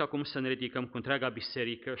 Doresc acum să ne ridicăm cu întreaga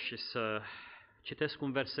biserică și să citesc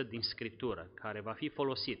un verset din Scriptură care va fi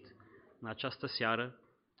folosit în această seară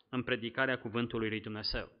în predicarea Cuvântului lui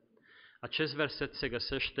Dumnezeu. Acest verset se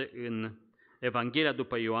găsește în Evanghelia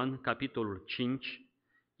după Ioan, capitolul 5,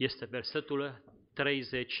 este versetul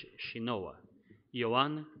 39.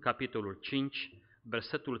 Ioan, capitolul 5,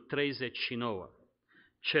 versetul 39.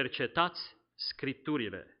 Cercetați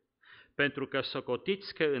Scripturile, pentru că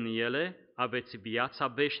socotiți că în ele aveți viața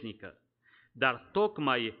veșnică, dar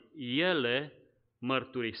tocmai ele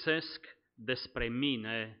mărturisesc despre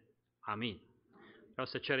mine. Amin. Vreau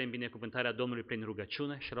să cerem binecuvântarea Domnului prin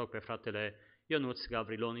rugăciune și rog pe fratele Ionuț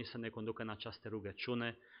Gavriloni să ne conducă în această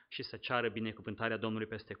rugăciune și să ceară binecuvântarea Domnului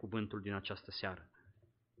peste cuvântul din această seară.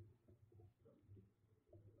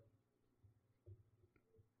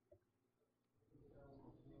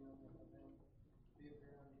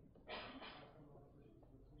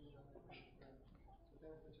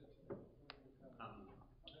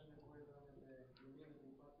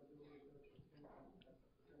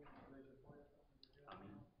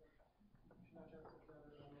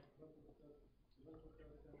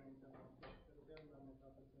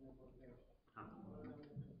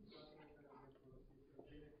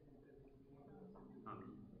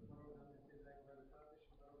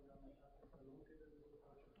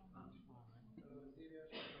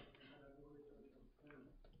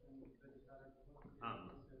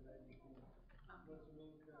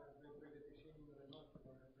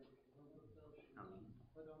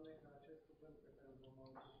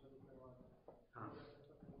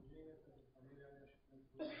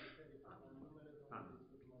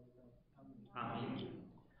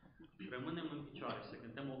 rămânem în picioare să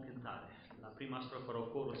cântăm o cântare. La prima strofă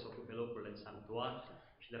corul să ocupe locurile în sanctuar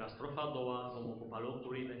și de la strofa a doua vom ocupa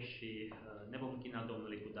locurile și ne vom închina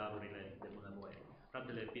Domnului cu darurile de bunăvoie.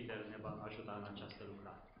 Fratele Peter ne va ajuta în această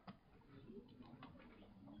lucrare.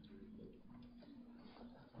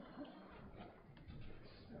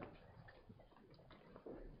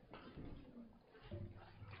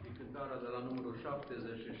 Cântarea de la numărul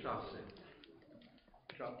 76.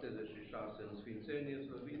 76. În sfințenie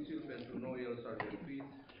slăviți-l, pentru noi el s-a jertfit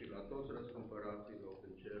și la toți răscumpărații loc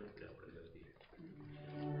în cer le-a pregătit.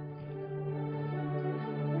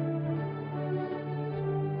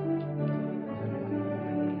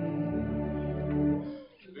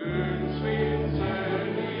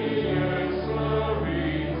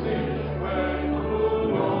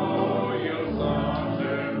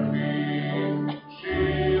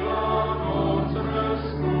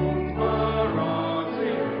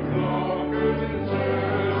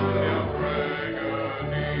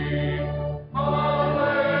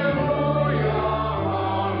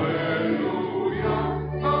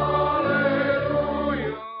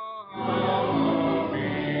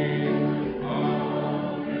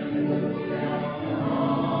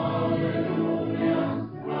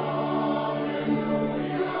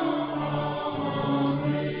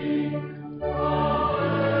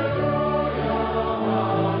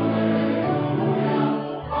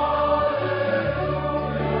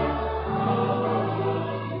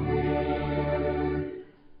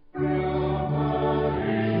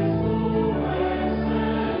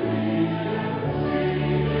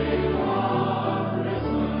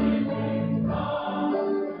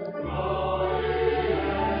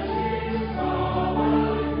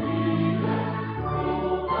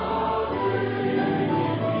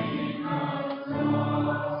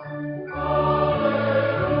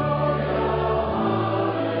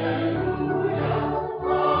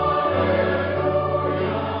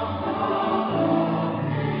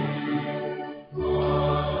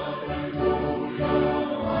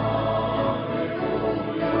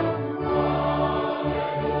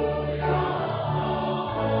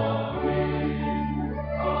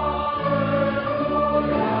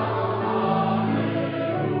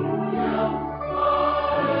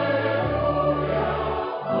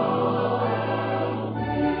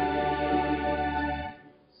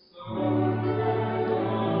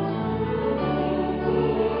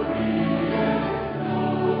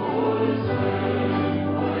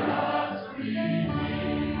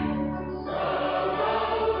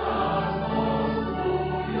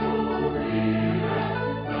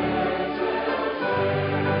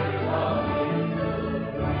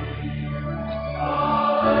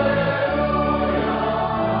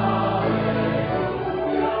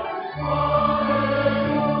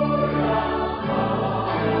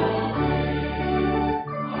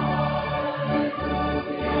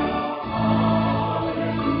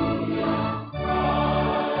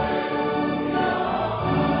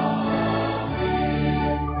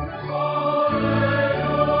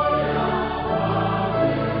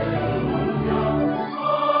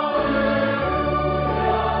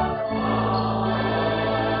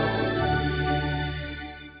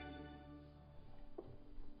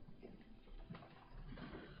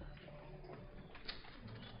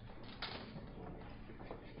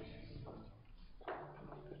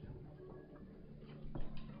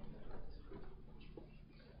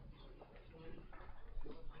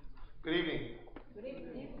 Good evening. Good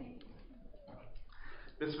evening.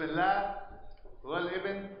 Bismillah, wal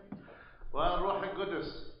ibn, wal ruh al-Qudus,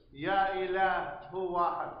 ya ilahu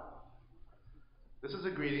wahad. This is a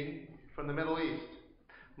greeting from the Middle East.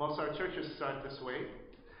 Most of our churches start this way.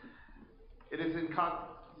 It is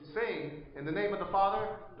saying, in the name of the Father,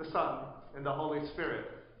 the Son, and the Holy Spirit,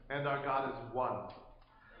 and our God is one.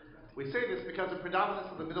 We say this because the predominance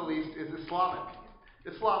of the Middle East is Islamic.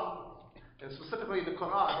 Islam, and specifically in the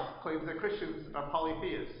Quran, claims that Christians are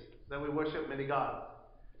polytheists, that we worship many gods.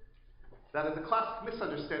 That is a classic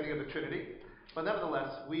misunderstanding of the Trinity, but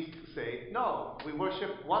nevertheless, we say, no, we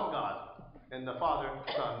worship one God, in the Father,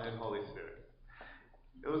 Son, and Holy Spirit.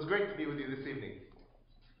 It was great to be with you this evening.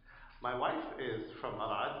 My wife is from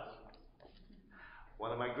Arad.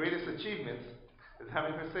 One of my greatest achievements is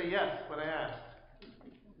having her say yes when I asked.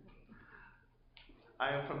 I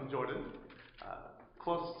am from Jordan,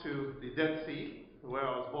 close to the Dead Sea, where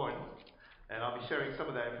I was born, and I'll be sharing some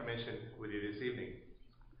of that information with you this evening.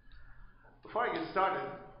 Before I get started,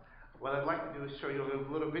 what I'd like to do is show you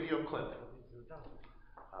a little video clip.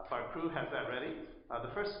 If our crew has that ready, the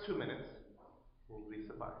first 2 minutes will be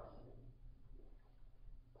suffice.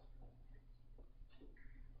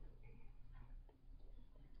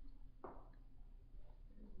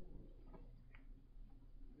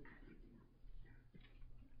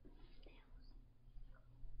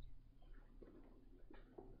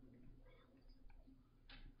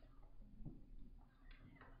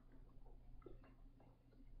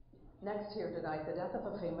 Next here tonight, the death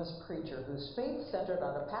of a famous preacher whose faith centered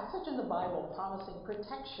on a passage in the Bible promising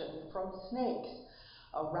protection from snakes.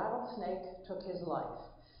 A rattlesnake took his life,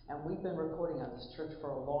 and we've been reporting on this church for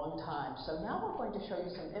a long time. So now we're going to show you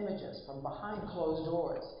some images from behind closed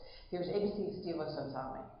doors. Here's ABC's Steve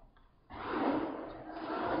Sansami.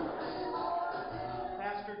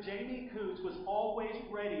 Pastor Jamie Coots was always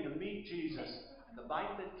ready to meet Jesus, and the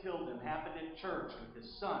bite that killed him happened at church with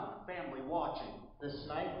his son and family watching. The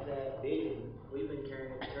snake that bit him, we've been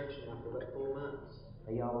carrying him to church now for about 4 months.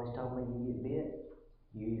 He always told me you get bit,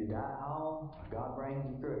 you either die at home or God brings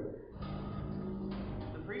you through.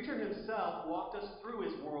 The preacher himself walked us through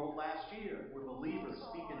his world last year, where believers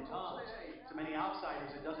speak in tongues. To many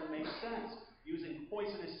outsiders, it doesn't make sense, using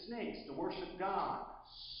poisonous snakes to worship God.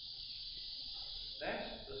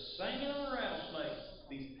 That's the singing of a rattlesnake.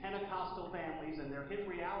 These Pentecostal families and their hit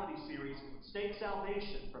reality series, Stake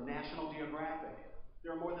Salvation from National Geographic.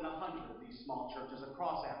 There are more than 100 of these small churches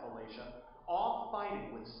across Appalachia, all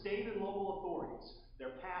fighting with state and local authorities,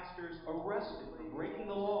 their pastors arrested for breaking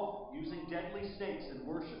the law, using deadly snakes in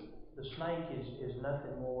worship. The snake is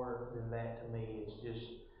nothing more than that to me. It's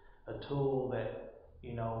just a tool that,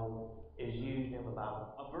 is used in the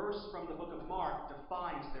Bible. A verse from the book of Mark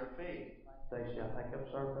defines their faith. They shall take up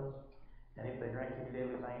serpents, and if they drink any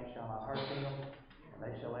deadly thing, it shall not hurt them, and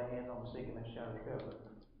they shall lay hands on the sick and they shall recover.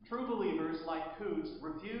 True believers like Coots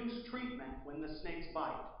refuse treatment when the snakes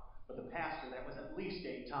bite. For the pastor, that was at least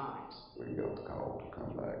 8 times. We got the call to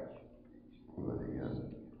come back, but he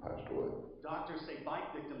passed away. Doctors say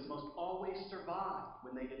bite victims must always survive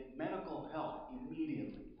when they get medical help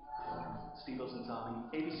immediately. Steve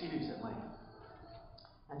Sansami, ABC News, Atlanta.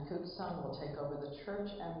 And Coots' son will take over the church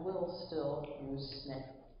and will still use snake.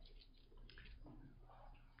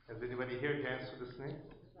 Has anybody here danced with a snake?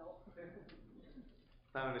 No.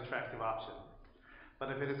 Not an attractive option.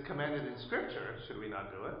 But if it is commanded in Scripture, should we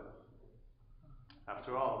not do it?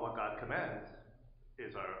 After all, what God commands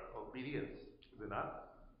is our obedience, is it not?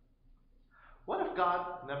 What if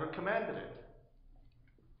God never commanded it?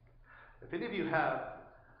 If any of you have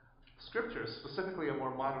Scripture, specifically a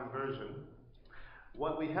more modern version,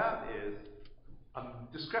 what we have is a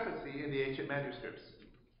discrepancy in the ancient manuscripts.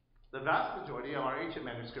 The vast majority of our ancient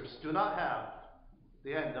manuscripts do not have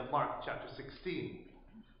the end of Mark chapter 16,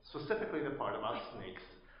 specifically the part about snakes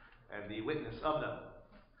and the witness of them.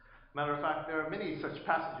 Matter of fact, there are many such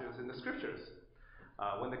passages in the Scriptures.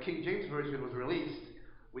 When the King James Version was released,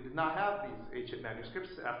 we did not have these ancient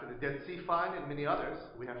manuscripts. After the Dead Sea find and many others,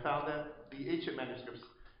 we have found that the ancient manuscripts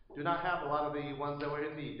do not have a lot of the ones that were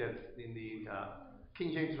in the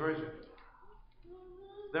King James Version.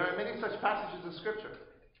 There are many such passages in Scripture.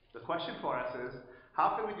 The question for us is,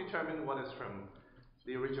 how can we determine what is from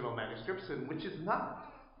the original manuscripts and which is not?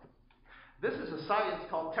 This is a science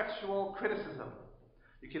called textual criticism.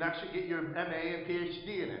 You can actually get your MA and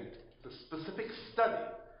PhD in it. It's a specific study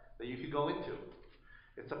that you could go into.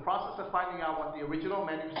 It's a process of finding out what the original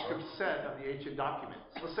manuscript said of the ancient documents,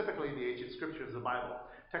 specifically the ancient scriptures of the Bible.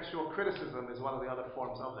 Textual criticism is one of the other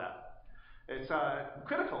forms of that. It's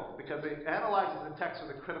critical because it analyzes the text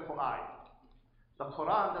with a critical eye. The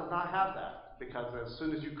Quran does not have that, because as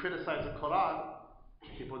soon as you criticize the Quran,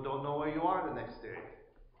 people don't know where you are the next day.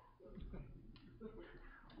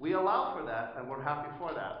 We allow for that, and we're happy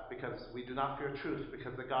for that, because we do not fear truth,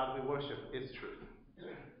 because the God we worship is truth.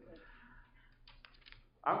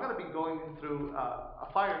 I'm going to be going through a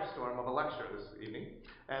firestorm of a lecture this evening,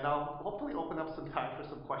 and I'll hopefully open up some time for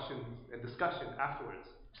some questions and discussion afterwards.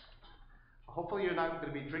 Hopefully you're not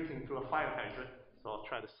going to be drinking through a fire hydrant, so I'll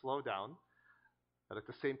try to slow down, but at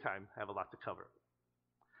the same time have a lot to cover.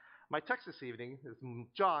 My text this evening is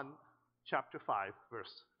John chapter 5,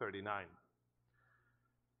 verse 39.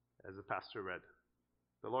 As the pastor read,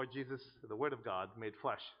 the Lord Jesus, the Word of God made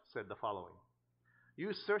flesh, said the following: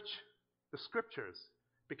 "You search the Scriptures,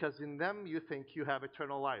 because in them you think you have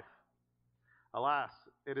eternal life. Alas,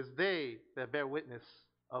 it is they that bear witness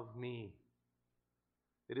of me."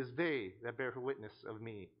 It is they that bear witness of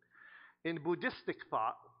me. In Buddhistic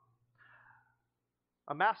thought,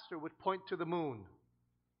 a master would point to the moon,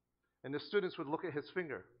 and the students would look at his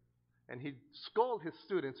finger. And he'd scold his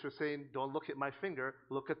students for saying, "Don't look at my finger,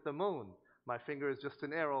 look at the moon. My finger is just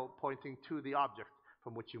an arrow pointing to the object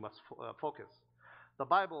from which you must focus." The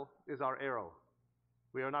Bible is our arrow.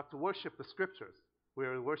 We are not to worship the Scriptures. We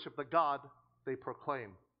are to worship the God they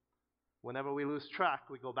proclaim. Whenever we lose track,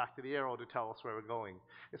 we go back to the arrow to tell us where we're going.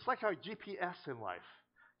 It's like our GPS in life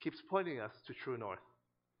keeps pointing us to true north.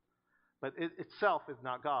 But it itself is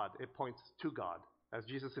not God. It points to God. As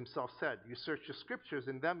Jesus himself said, "You search the Scriptures,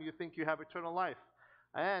 in them you think you have eternal life,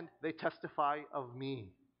 and they testify of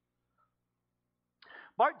me."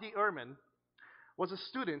 Bart D. Ehrman was a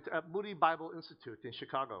student at Moody Bible Institute in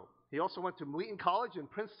Chicago. He also went to Wheaton College and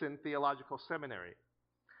Princeton Theological Seminary,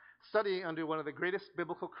 studying under one of the greatest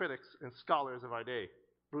biblical critics and scholars of our day,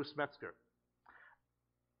 Bruce Metzger.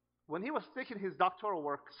 When he was taking his doctoral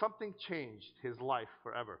work, something changed his life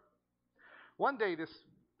forever. One day, this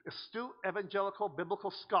astute evangelical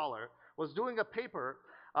biblical scholar was doing a paper,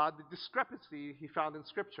 the discrepancy he found in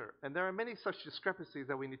Scripture. And there are many such discrepancies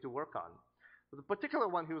that we need to work on. The particular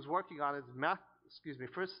one he was working on is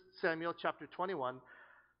 1 Samuel chapter 21,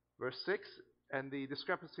 verse 6, and the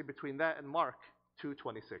discrepancy between that and Mark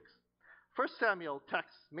 2:26. 1 Samuel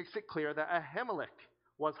text makes it clear that Ahimelech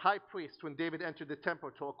was high priest when David entered the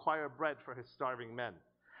temple to acquire bread for his starving men.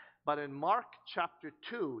 But in Mark chapter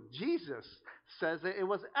 2, Jesus says that it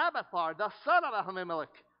was Abiathar, the son of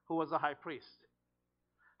Ahimelech, who was the high priest.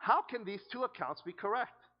 How can these two accounts be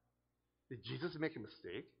correct? Did Jesus make a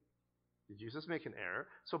mistake? Did Jesus make an error?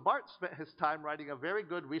 So Bart spent his time writing a very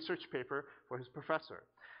good research paper for his professor.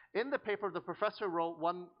 In the paper, the professor wrote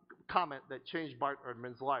one comment that changed Bart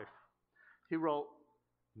Ehrman's life. He wrote,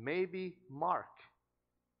 maybe Mark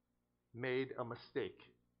made a mistake.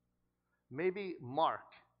 Maybe Mark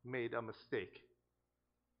made a mistake.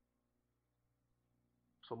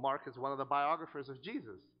 So Mark is one of the biographers of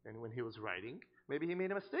Jesus. And when he was writing, maybe he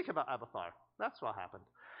made a mistake about Abiathar. That's what happened.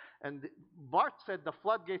 And Bart said the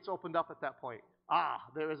floodgates opened up at that point.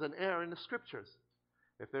 There is an error in the Scriptures.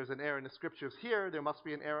 If there's an error in the Scriptures here, there must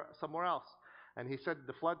be an error somewhere else. And he said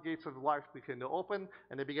the floodgates of life began to open,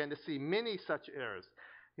 and they began to see many such errors.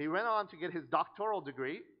 He went on to get his doctoral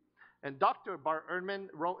degree, and Dr. Bart Ehrman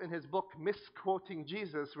wrote in his book, Misquoting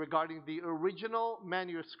Jesus, regarding the original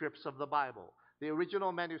manuscripts of the Bible. The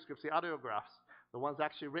original manuscripts, the autographs, the ones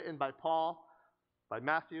actually written by Paul, by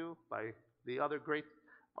Matthew, by the other great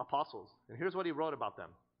apostles. And here's what he wrote about them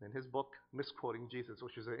in his book, Misquoting Jesus,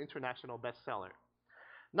 which is an international bestseller.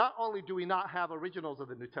 Not only do we not have originals of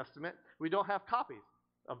the New Testament, we don't have copies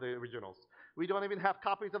of the originals. We don't even have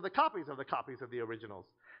copies of the copies of the copies of the originals.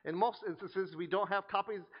 In most instances, we don't have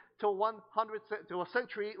copies till a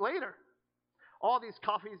century later. All these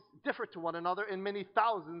copies differ to one another in many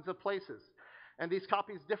thousands of places. And these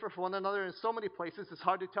copies differ from one another in so many places, it's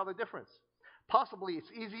hard to tell the difference. Possibly it's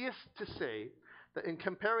easiest to say that in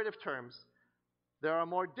comparative terms, there are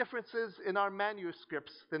more differences in our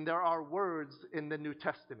manuscripts than there are words in the New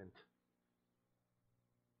Testament.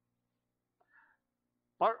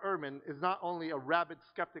 Bart Ehrman is not only a rabid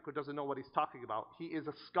skeptic who doesn't know what he's talking about, he is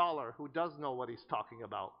a scholar who does know what he's talking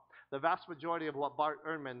about. The vast majority of what Bart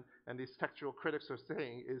Ehrman and these textual critics are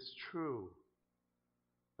saying is true.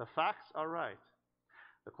 The facts are right.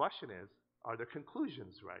 The question is, are their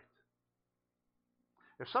conclusions right?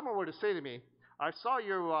 If someone were to say to me, I saw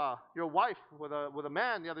your wife with a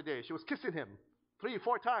man the other day. She was kissing him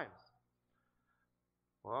 3-4 times.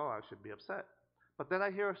 Well, I should be upset. But then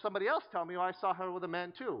I hear somebody else tell me, I saw her with a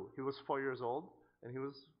man too. He was 4 years old, and he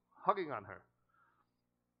was hugging on her.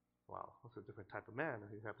 Well, that's a different type of man.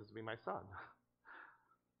 He happens to be my son.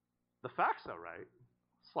 The facts are right,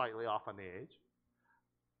 slightly off on the age.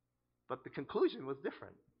 But the conclusion was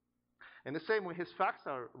different. In the same way, his facts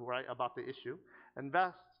are right about the issue, and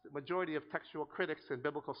vast majority of textual critics and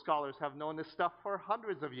biblical scholars have known this stuff for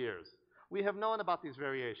hundreds of years. We have known about these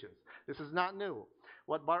variations. This is not new.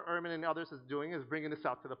 What Bart Ehrman and others is doing is bringing this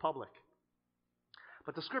out to the public.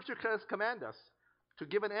 But the Scripture does command us to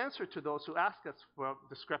give an answer to those who ask us for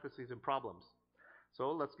discrepancies and problems.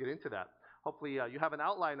 So let's get into that. Hopefully you have an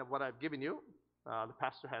outline of what I've given you. The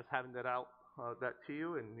pastor has handed out that to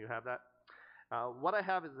you, and you have that. What I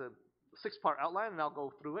have is a 6-part outline, and I'll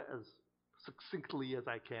go through it as succinctly as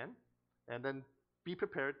I can, and then be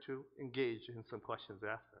prepared to engage in some questions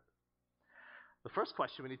after. The first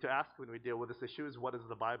question we need to ask when we deal with this issue is, what is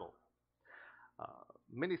the Bible?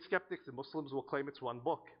 Many skeptics and Muslims will claim it's one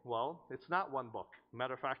book. Well, it's not one book.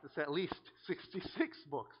 Matter of fact, it's at least 66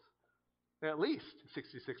 books. At least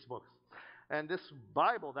 66 books. And this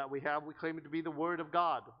Bible that we have, we claim it to be the Word of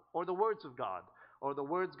God, or the words of God, or the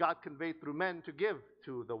words God conveyed through men to give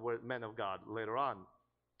to the men of God later on.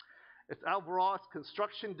 Its overall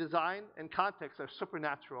construction, design, and context are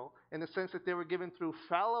supernatural in the sense that they were given through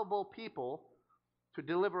fallible people to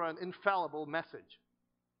deliver an infallible message.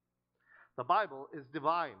 The Bible is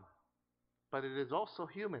divine, but it is also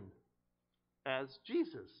human, as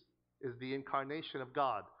Jesus is the incarnation of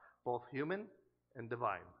God, both human and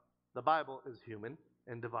divine. The Bible is human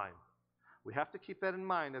and divine. We have to keep that in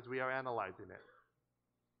mind as we are analyzing it.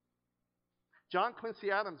 John Quincy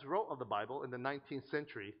Adams wrote of the Bible in the 19th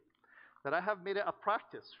century that I have made it a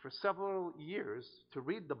practice for several years to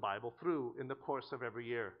read the Bible through in the course of every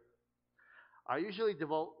year. I usually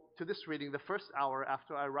devote to this reading the first hour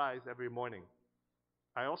after I rise every morning.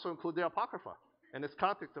 I also include the Apocrypha and its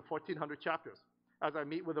context of 1,400 chapters, as I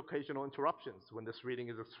meet with occasional interruptions when this reading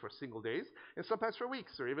is for single days and sometimes for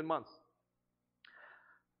weeks or even months.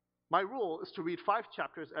 My rule is to read 5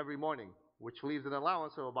 chapters every morning, which leaves an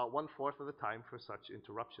allowance of about 1/4 of the time for such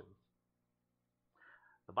interruptions.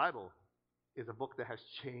 The Bible is a book that has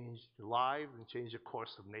changed lives and changed the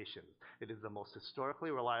course of nations. It is the most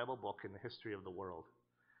historically reliable book in the history of the world,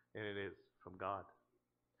 and it is from God.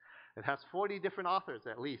 It has 40 different authors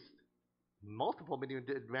at least, multiple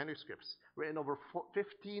manuscripts, written over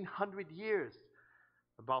 1,500 years,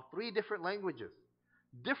 about 3 different languages.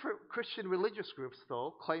 Different Christian religious groups,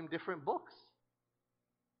 though, claim different books.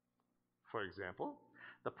 For example,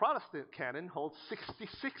 the Protestant canon holds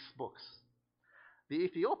 66 books. The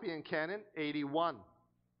Ethiopian canon, 81.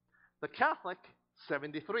 The Catholic,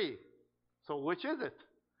 73. So which is it?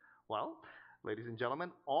 Well, ladies and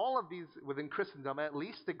gentlemen, all of these within Christendom at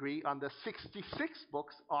least agree on the 66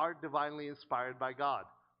 books are divinely inspired by God,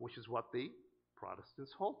 which is what the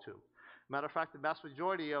Protestants hold to. Matter of fact, the vast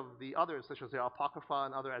majority of the others, such as the Apocrypha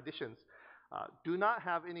and other editions, do not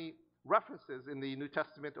have any references in the New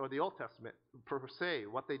Testament or the Old Testament per se.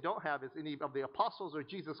 What they don't have is any of the apostles or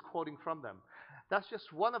Jesus quoting from them. That's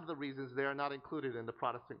just one of the reasons they are not included in the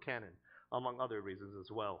Protestant canon, among other reasons as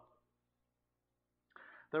well.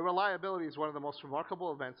 Their reliability is one of the most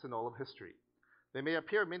remarkable events in all of history. There may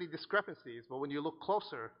appear many discrepancies, but when you look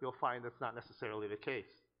closer, you'll find that's not necessarily the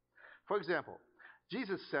case. For example,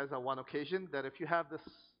 Jesus says on one occasion that if you have the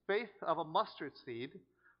faith of a mustard seed,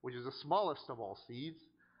 which is the smallest of all seeds,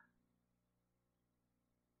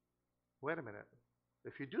 wait a minute.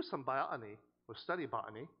 If you do some botany or study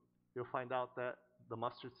botany, you'll find out that the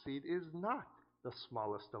mustard seed is not the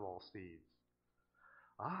smallest of all seeds.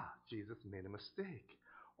 Jesus made a mistake.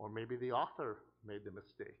 Or maybe the author made the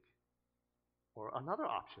mistake. Or another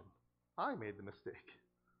option, I made the mistake.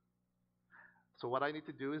 So what I need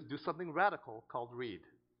to do is do something radical called read.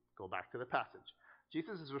 Go back to the passage.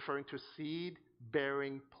 Jesus is referring to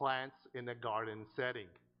seed-bearing plants in a garden setting.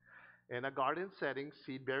 In a garden setting,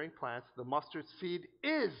 seed-bearing plants, the mustard seed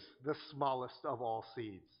is the smallest of all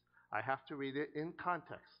seeds. I have to read it in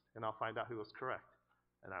context, and I'll find out who was correct,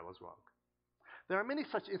 and I was wrong. There are many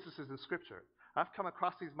such instances in Scripture. I've come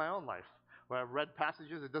across these in my own life, where I've read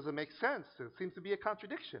passages, it doesn't make sense. It seems to be a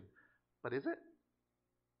contradiction. But is it?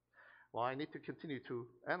 Well, I need to continue to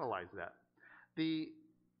analyze that. The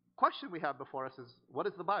question we have before us is, what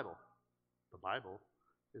is the Bible? The Bible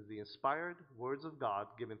is the inspired words of God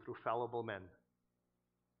given through fallible men.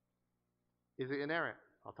 Is it inerrant?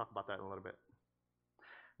 I'll talk about that in a little bit.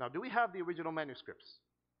 Now, do we have the original manuscripts?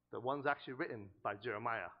 The ones actually written by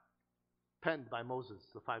Jeremiah, penned by Moses,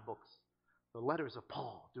 the 5 books. The letters of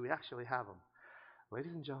Paul, do we actually have them?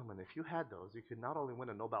 Ladies and gentlemen, if you had those, you could not only win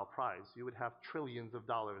a Nobel Prize, you would have trillions of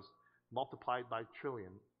dollars multiplied by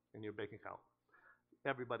trillion in your bank account.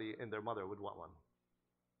 Everybody and their mother would want one.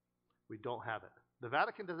 We don't have it. The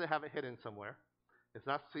Vatican doesn't have it hidden somewhere. It's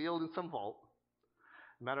not sealed in some vault.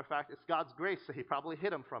 Matter of fact, it's God's grace that he probably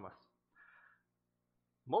hid them from us.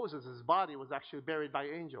 Moses' body was actually buried by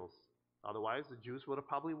angels. Otherwise, the Jews would have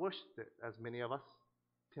probably worshipped it, as many of us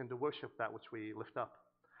tend to worship that which we lift up.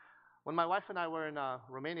 When my wife and I were in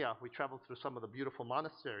Romania, we traveled through some of the beautiful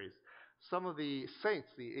monasteries. Some of the saints,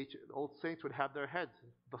 the old saints, would have their heads,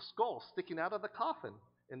 the skull sticking out of the coffin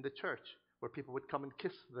in the church, where people would come and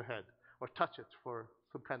kiss their head or touch it for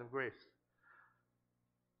some kind of grace.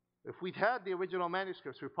 If we'd had the original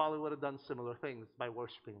manuscripts, we probably would have done similar things by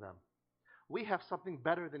worshiping them. We have something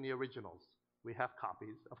better than the originals. We have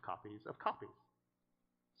copies of copies of copies.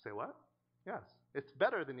 Say what? Yes, it's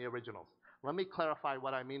better than the originals. Let me clarify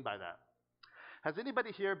what I mean by that. Has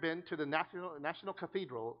anybody here been to the National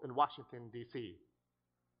Cathedral in Washington, D.C.,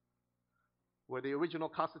 where the original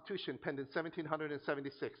Constitution, penned in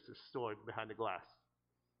 1776, is stored behind the glass,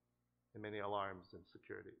 and many alarms and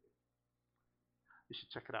security? You should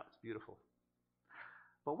check it out. It's beautiful.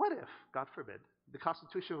 But what if, God forbid, the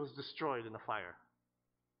Constitution was destroyed in a fire?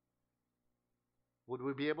 Would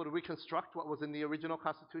we be able to reconstruct what was in the original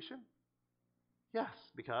Constitution? Yes,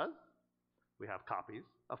 because we have copies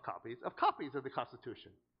of copies of copies of the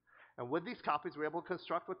Constitution. And with these copies, we're able to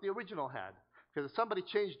construct what the original had. Because if somebody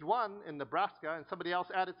changed one in Nebraska, and somebody else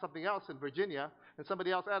added something else in Virginia, and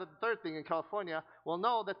somebody else added the third thing in California, we'll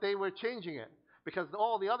know that they were changing it. Because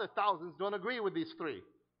all the other thousands don't agree with these 3.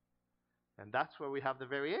 And that's where we have the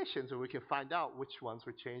variations, where we can find out which ones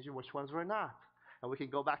were changed and which ones were not. And we can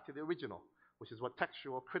go back to the original, which is what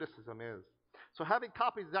textual criticism is. So having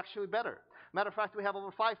copies is actually better. Matter of fact, we have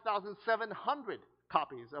over 5,700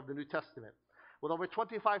 copies of the New Testament. with over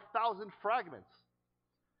 25,000 fragments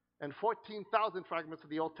and 14,000 fragments of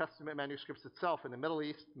the Old Testament manuscripts itself in the Middle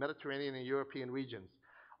East, Mediterranean, and European regions.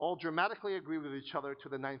 All dramatically agree with each other to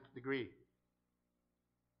the 9th degree.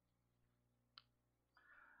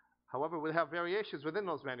 However, we have variations within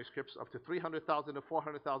those manuscripts, up to 300,000 to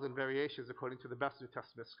 400,000 variations according to the best New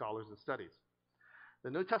Testament scholars and studies. The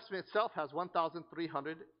New Testament itself has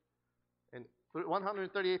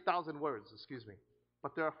 138,000 words,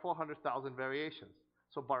 but there are 400,000 variations.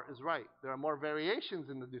 So Bart is right. There are more variations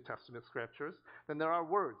in the New Testament scriptures than there are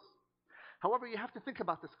words. However, you have to think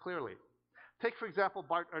about this clearly. Take, for example,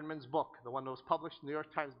 Bart Ehrman's book, the one that was published, New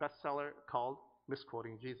York Times bestseller called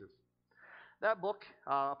Misquoting Jesus. That book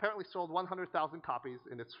apparently sold 100,000 copies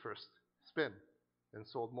in its first spin and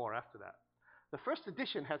sold more after that. The first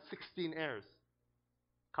edition had 16 errors.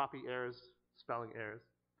 Copy errors, spelling errors.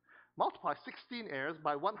 Multiply 16 errors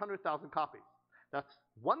by 100,000 copies. That's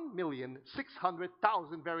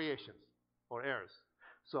 1,600,000 variations or errors.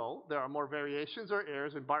 So there are more variations or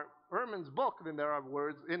errors in Bart Ehrman's book than there are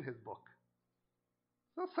words in his book.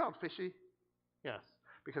 Does that sound fishy? Yes,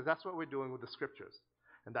 because that's what we're doing with the scriptures.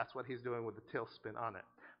 And that's what he's doing with the tailspin on it.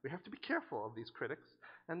 We have to be careful of these critics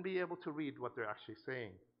and be able to read what they're actually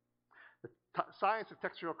saying. The science of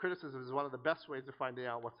textual criticism is one of the best ways of finding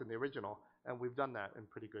out what's in the original, and we've done that in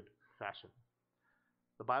pretty good fashion.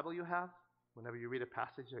 The Bible you have, whenever you read a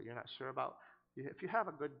passage that you're not sure about, if you have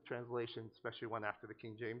a good translation, especially one after the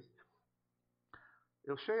King James,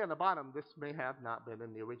 it'll show you on the bottom, this may have not been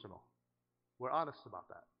in the original. We're honest about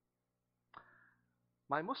that.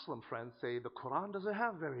 My Muslim friends say the Quran doesn't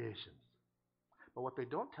have variations. But what they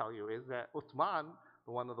don't tell you is that Uthman,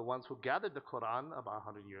 one of the ones who gathered the Quran about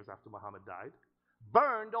 100 years after Muhammad died,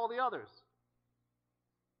 burned all the others.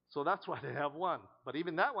 So that's why they have one. But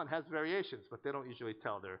even that one has variations, but they don't usually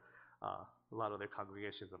tell a lot of their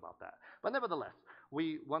congregations about that. But nevertheless,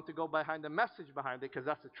 we want to go behind the message behind it because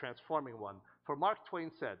that's a transforming one. For Mark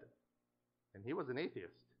Twain said, and he was an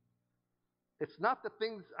atheist, it's not the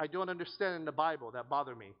things I don't understand in the Bible that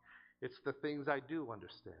bother me. It's the things I do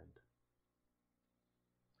understand.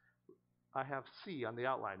 I have C on the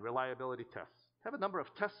outline, reliability tests. I have a number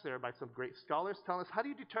of tests there by some great scholars telling us how do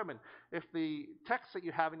you determine if the text that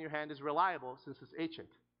you have in your hand is reliable since it's ancient.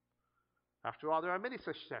 After all, there are many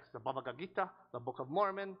such texts, the Bhagavad Gita, the Book of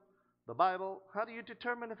Mormon, the Bible. How do you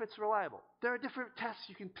determine if it's reliable? There are different tests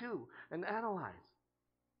you can do and analyze.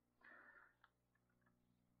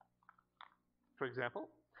 For example,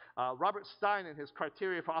 Robert Stein, in his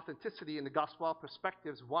Criteria for Authenticity in the Gospel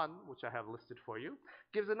Perspectives 1, which I have listed for you,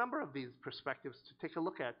 gives a number of these perspectives to take a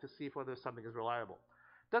look at to see if whether something is reliable.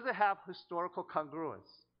 Does it have historical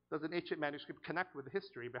congruence? Does an ancient manuscript connect with the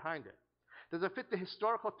history behind it? Does it fit the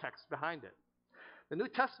historical text behind it? The New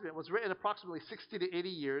Testament was written approximately 60 to 80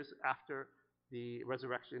 years after the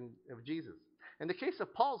resurrection of Jesus. In the case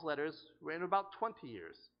of Paul's letters, written about 20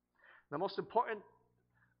 years. The most important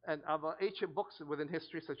and of ancient books within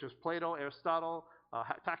history, such as Plato, Aristotle,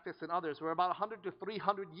 Tacitus, and others, were about 100 to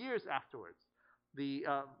 300 years afterwards.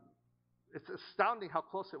 It's astounding how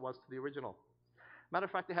close it was to the original. Matter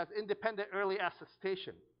of fact, it has independent early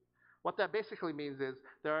attestation. What that basically means is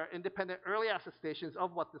there are independent early attestations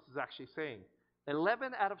of what this is actually saying.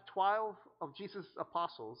 11 out of 12 of Jesus'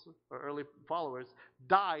 apostles, or early followers,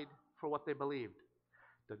 died for what they believed.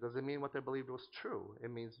 That doesn't mean what they believed was true. It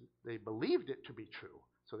means they believed it to be true.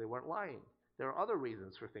 So they weren't lying. There are other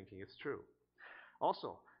reasons for thinking it's true.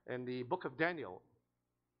 Also, in the book of Daniel,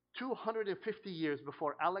 250 years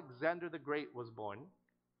before Alexander the Great was born,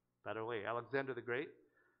 by the way, Alexander the Great,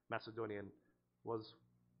 Macedonian, was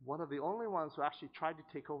one of the only ones who actually tried to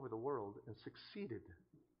take over the world and succeeded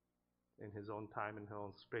in his own time and his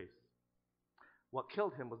own space. What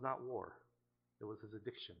killed him was not war. It was his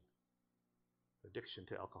addiction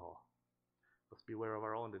to alcohol. Let's beware of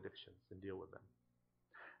our own addictions and deal with them.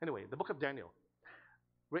 Anyway, the book of Daniel,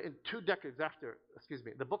 written 2 decades after,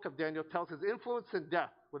 the book of Daniel tells his influence and death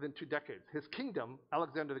within 2 decades. His kingdom,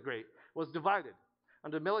 Alexander the Great, was divided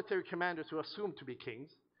under military commanders who assumed to be kings.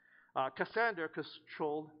 Cassander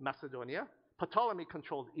controlled Macedonia. Ptolemy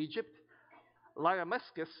controlled Egypt.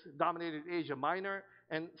 Lysimachus dominated Asia Minor.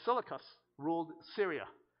 And Seleucus ruled Syria.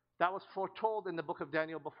 That was foretold in the book of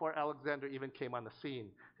Daniel before Alexander even came on the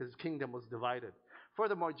scene. His kingdom was divided.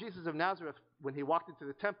 Furthermore, Jesus of Nazareth, when he walked into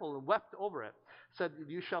the temple and wept over it, said,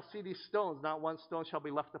 "You shall see these stones, not one stone shall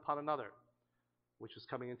be left upon another," which was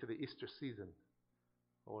coming into the Easter season,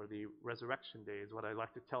 or the Resurrection Day is what I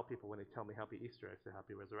like to tell people when they tell me Happy Easter. I say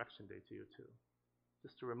Happy Resurrection Day to you too.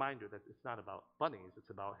 Just a reminder that it's not about bunnies,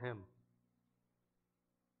 it's about him.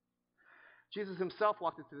 Jesus himself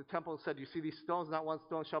walked into the temple and said, "You see these stones, not one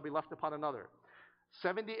stone shall be left upon another."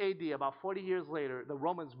 70 AD, about 40 years later, the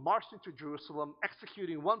Romans marched into Jerusalem,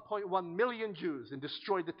 executing 1.1 million Jews and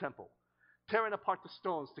destroyed the temple, tearing apart the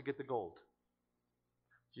stones to get the gold.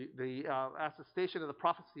 The attestation of the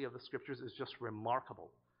prophecy of the scriptures is just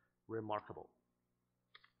remarkable. Remarkable.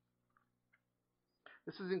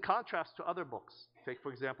 This is in contrast to other books. Take,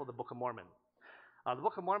 for example, the Book of Mormon. The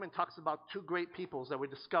Book of Mormon talks about two great peoples that were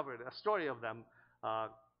discovered, a story of them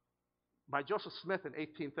by Joseph Smith in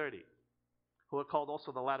 1830, who are called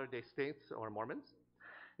also the Latter-day Saints or Mormons.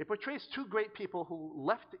 It portrays two great people who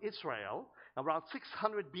left Israel around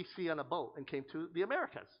 600 BC on a boat and came to the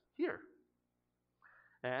Americas, here.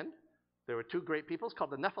 And there were two great peoples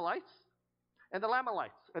called the Nephilites and the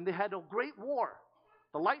Lamanites, and they had a great war.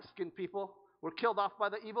 The light-skinned people were killed off by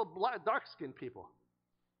the evil dark-skinned people.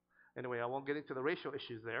 Anyway, I won't get into the racial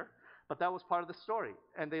issues there, but that was part of the story.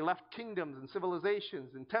 And they left kingdoms and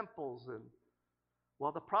civilizations and temples. And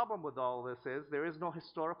well, the problem with all this is there is no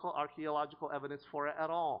historical archaeological evidence for it at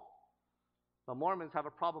all. The Mormons have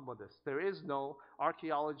a problem with this. There is no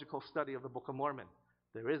archaeological study of the Book of Mormon.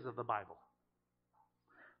 There is of the Bible.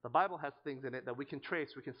 The Bible has things in it that we can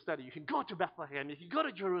trace, we can study. You can go to Bethlehem, you can go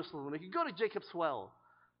to Jerusalem, you can go to Jacob's Well.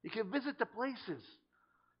 You can visit the places.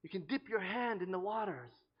 You can dip your hand in the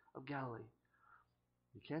waters of Galilee.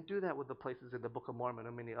 You can't do that with the places in the Book of Mormon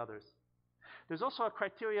or many others. There's also a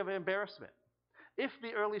criteria of embarrassment. If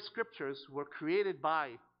the early scriptures were created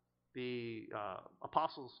by the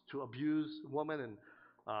apostles to abuse women and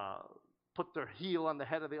put their heel on the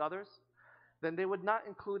head of the others, then they would not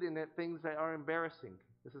include in it things that are embarrassing.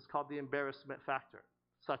 This is called the embarrassment factor,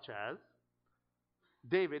 such as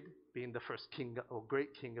David, being the first king or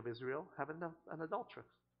great king of Israel, having an adulterous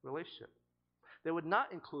relationship. They would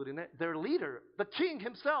not include in it their leader, the king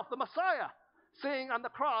himself, the Messiah, saying on the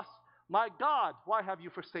cross, "My God, why have you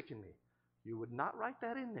forsaken me?" You would not write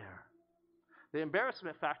that in there. The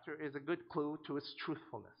embarrassment factor is a good clue to its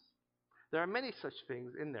truthfulness. There are many such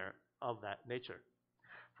things in there of that nature.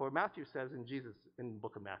 For Matthew says in the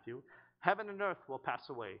book of Matthew, "Heaven and earth will pass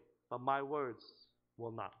away, but my words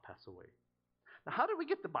will not pass away." Now, how did we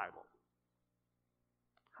get the Bible?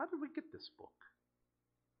 How did we get this book?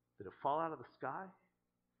 Did it fall out of the sky?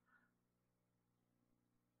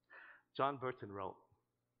 John Burton wrote,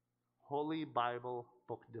 "Holy Bible,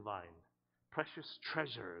 book divine, precious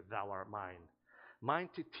treasure thou art mine, mine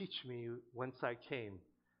to teach me whence I came,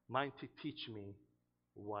 mine to teach me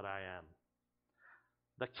what I am."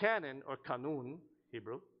 The canon, or kanun,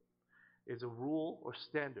 Hebrew, is a rule or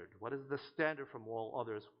standard. What is the standard from all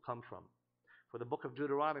others come from? For the book of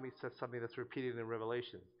Deuteronomy says something that's repeated in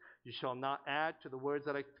Revelation. "You shall not add to the words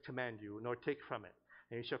that I command you, nor take from it,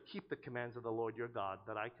 and you shall keep the commands of the Lord your God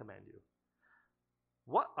that I command you."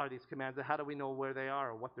 What are these commands, and how do we know where they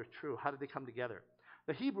are or what they're true? How did they come together?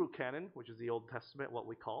 The Hebrew canon, which is the Old Testament, what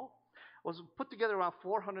we call, was put together around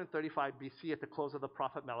 435 BC at the close of the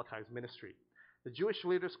prophet Malachi's ministry. The Jewish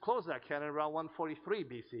leaders closed that canon around 143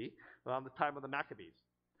 BC, around the time of the Maccabees.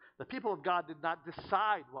 The people of God did not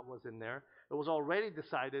decide what was in there. It was already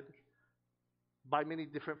decided by many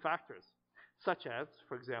different factors, such as,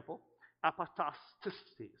 for example,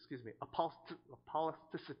 apostolicity,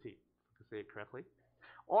 to say it correctly,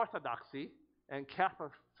 orthodoxy, and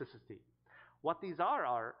Catholicity. What these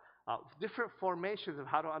are different formations of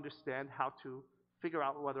how to understand, how to figure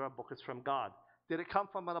out whether a book is from God. Did it come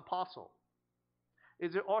from an apostle?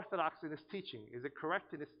 Is it orthodox in its teaching? Is it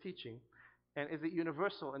correct in its teaching? And is it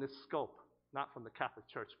universal in its scope? Not from the Catholic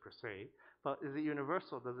Church per se, but is it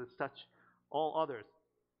universal? Does it touch all others?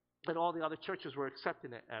 And all the other churches were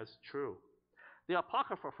accepting it as true. The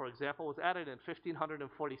Apocrypha, for example, was added in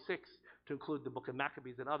 1546 to include the book of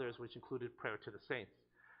Maccabees and others, which included prayer to the saints.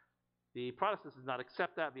 The Protestants did not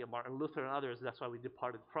accept that via Martin Luther and others. That's why we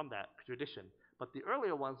departed from that tradition. But the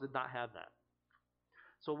earlier ones did not have that.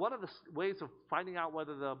 So one of the ways of finding out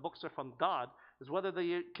whether the books are from God is whether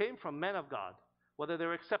they came from men of God, whether they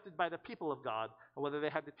were accepted by the people of God, or whether they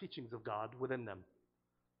had the teachings of God within them.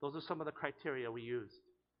 Those are some of the criteria we used.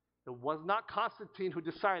 It was not Constantine who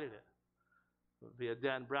decided it, via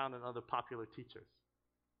Dan Brown and other popular teachers.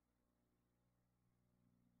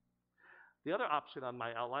 The other option on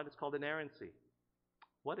my outline is called inerrancy.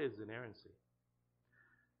 What is inerrancy?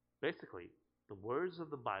 Basically, the words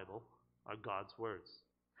of the Bible are God's words.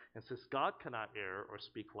 And since God cannot err or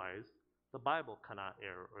speak lies, the Bible cannot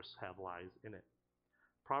err or have lies in it.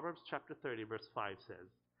 Proverbs chapter 30, verse 5 says,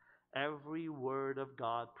 "Every word of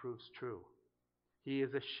God proves true. He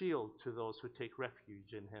is a shield to those who take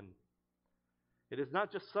refuge in him." It is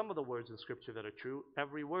not just some of the words in Scripture that are true.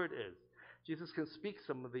 Every word is. Jesus can speak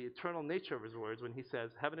some of the eternal nature of his words when he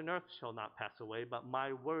says, "Heaven and earth shall not pass away, but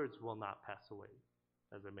my words will not pass away."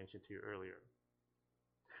 as I mentioned to you earlier.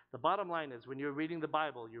 The bottom line is, when you're reading the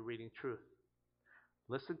Bible, you're reading truth.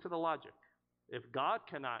 Listen to the logic. If God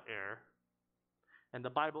cannot err, and the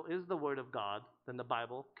Bible is the Word of God, then the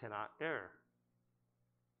Bible cannot err.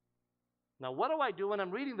 Now, what do I do when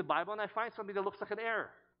I'm reading the Bible and I find something that looks like an error?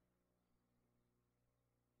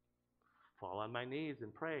 Fall on my knees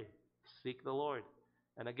and pray. Seek the Lord.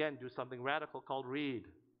 And again, do something radical called read.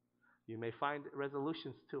 You may find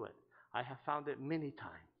resolutions to it. I have found it many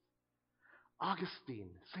times.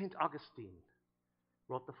 St. Augustine,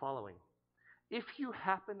 wrote the following: if you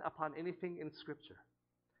happen upon anything in Scripture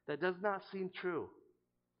that does not seem true,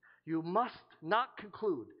 you must not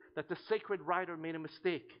conclude that the sacred writer made a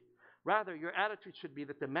mistake. Rather, your attitude should be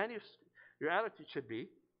that the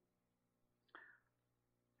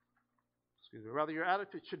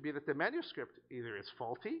manuscript either is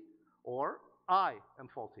faulty or I am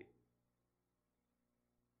faulty.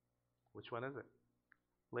 Which one is it?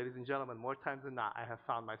 Ladies and gentlemen, more times than not, I have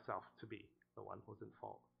found myself to be the one who's in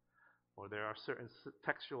fault. Or there are certain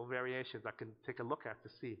textual variations I can take a look at to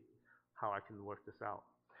see how I can work this out.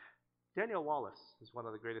 Daniel Wallace is one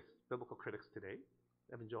of the greatest biblical critics today,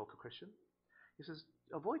 evangelical Christian. He says,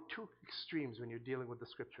 avoid two extremes when you're dealing with the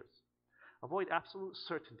Scriptures. Avoid absolute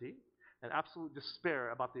certainty and absolute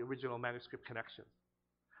despair about the original manuscript connections.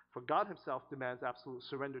 For God himself demands absolute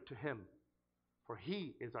surrender to him. For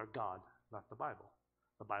he is our God, not the Bible.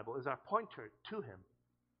 The Bible is our pointer to him.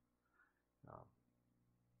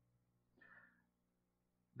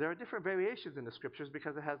 There are different variations in the Scriptures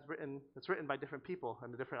because it's written by different people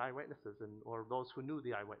and the different eyewitnesses or those who knew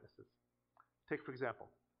the eyewitnesses. Take, for example,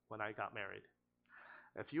 when I got married.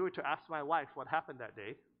 If you were to ask my wife what happened that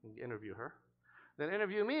day and interview her, then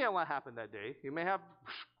interview me on what happened that day, you may have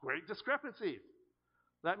great discrepancies.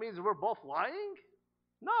 That means we're both lying?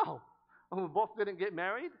 No. We both didn't get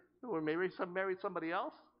married? Or maybe some married somebody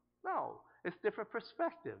else? No. It's different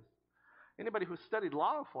perspectives. Anybody who studied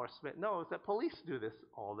law enforcement knows that police do this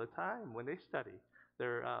all the time when they study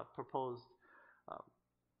their proposed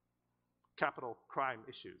capital crime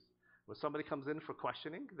issues. When somebody comes in for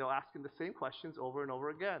questioning, they'll ask him the same questions over and over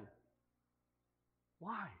again.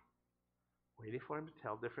 Why? Waiting for him to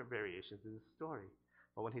tell different variations in the story.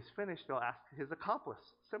 But when he's finished, they'll ask his accomplice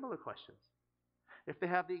similar questions. If they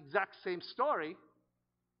have the exact same story,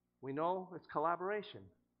 we know it's collaboration.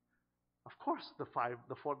 Of course, the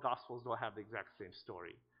four Gospels don't have the exact same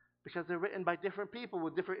story because they're written by different people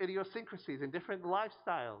with different idiosyncrasies and different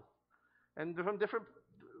lifestyles and from different,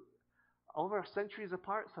 over centuries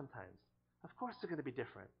apart sometimes. Of course, they're going to be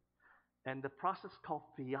different. And the process called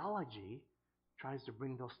theology tries to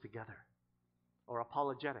bring those together. Or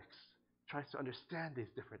apologetics tries to understand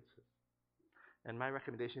these differences. And my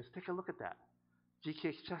recommendation is take a look at that.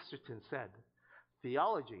 G.K. Chesterton said,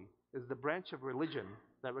 theology is the branch of religion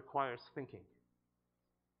that requires thinking.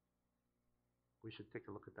 We should take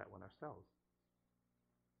a look at that one ourselves.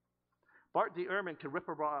 Bart D. Ehrman can rip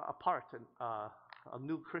apart a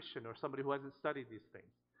new Christian or somebody who hasn't studied these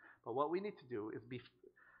things. But what we need to do is be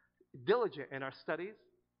diligent in our studies,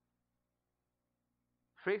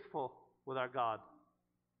 faithful with our God,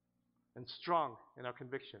 and strong in our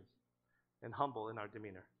convictions, and humble in our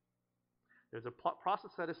demeanor. There's a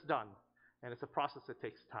process that is done, and it's a process that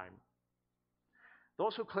takes time.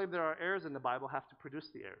 Those who claim there are errors in the Bible have to produce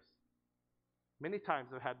the errors. Many times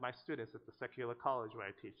I've had my students at the secular college where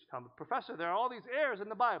I teach tell me, Professor, there are all these errors in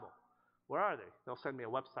the Bible. Where are they? They'll send me a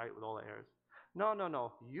website with all the errors.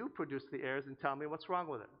 No. You produce the errors and tell me what's wrong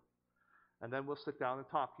with it. And then we'll sit down and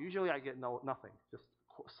talk. Usually I get nothing, just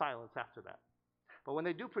silence after that. But when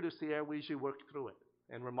they do produce the error, we usually work through it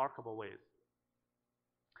in remarkable ways.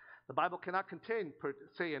 The Bible cannot contain,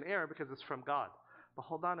 say, an error because it's from God. But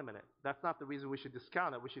hold on a minute. That's not the reason we should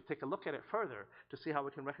discount it. We should take a look at it further to see how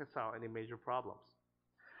we can reconcile any major problems.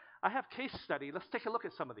 I have case study. Let's take a look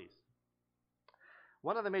at some of these.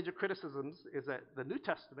 One of the major criticisms is that the New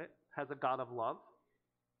Testament has a God of love,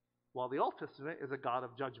 while the Old Testament is a God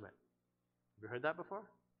of judgment. Have you heard that before?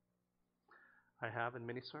 I have in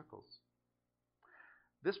many circles.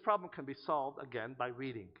 This problem can be solved, again, by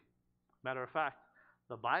reading. Matter of fact,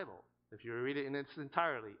 the Bible, if you read it in its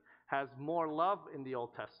entirety, has more love in the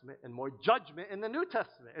Old Testament and more judgment in the New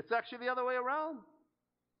Testament. It's actually the other way around.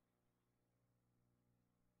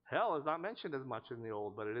 Hell is not mentioned as much in the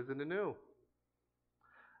Old, but it is in the New.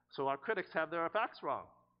 So our critics have their facts wrong.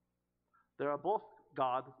 They are both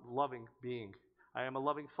God-loving beings. I am a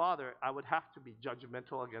loving father. I would have to be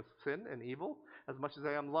judgmental against sin and evil as much as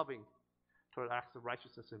I am loving toward acts of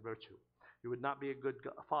righteousness and virtue. You would not be a good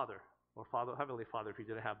father or heavenly father if you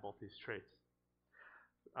didn't have both these traits.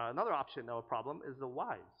 Another option, no problem, is the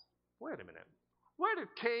wise. Wait a minute. Where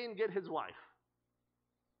did Cain get his wife?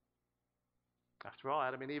 After all,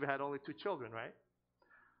 Adam and Eve had only 2 children, right?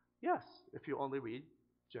 Yes, if you only read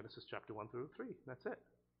Genesis chapter 1 through 3, that's it.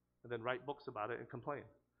 And then write books about it and complain.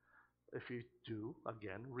 If you do,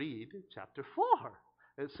 again, read chapter 4.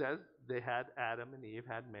 It says Adam and Eve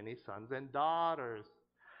had many sons and daughters.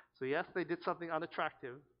 So yes, they did something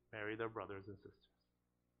unattractive, marry their brothers and sisters.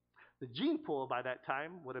 The gene pool by that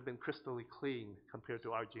time would have been crystally clean compared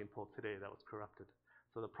to our gene pool today that was corrupted.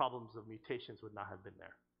 So the problems of mutations would not have been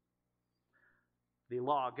there. The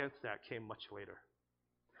law against that came much later.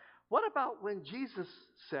 What about when Jesus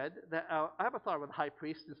said that Abiathar was high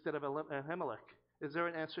priest instead of Ahimelech? Is there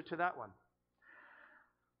an answer to that one?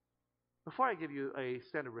 Before I give you a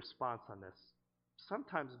standard response on this,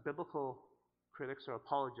 sometimes biblical critics or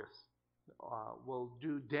apologists will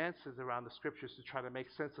do dances around the scriptures to try to make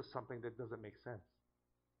sense of something that doesn't make sense.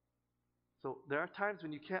 So there are times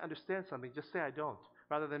when you can't understand something, just say I don't,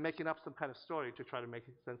 rather than making up some kind of story to try to make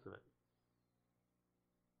sense of it.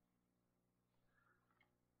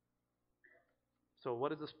 So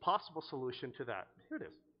what is this possible solution to that? Here it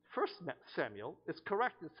is. 1 Samuel is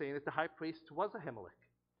correct in saying that the high priest was Ahimelech.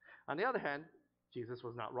 On the other hand, Jesus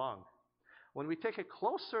was not wrong. When we take a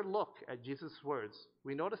closer look at Jesus' words,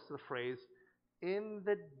 we notice the phrase, in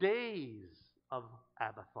the days of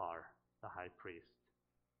Abiathar, the high priest.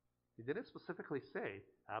 He didn't specifically say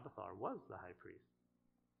Abiathar was the high priest,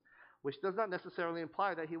 which does not necessarily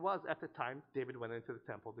imply that he was at the time David went into the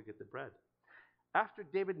temple to get the bread. After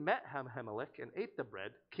David met Ahimelech and ate the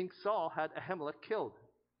bread, King Saul had Ahimelech killed.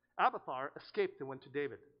 Abiathar escaped and went to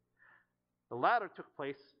David. The latter took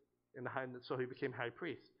place so he became high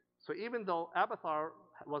priest. So even though Abiathar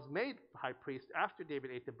was made high priest after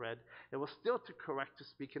David ate the bread, it was still correct to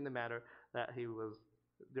speak in the manner that he was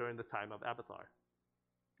during the time of Abiathar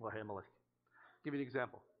or Ahimelech. I'll give you an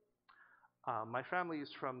example. My family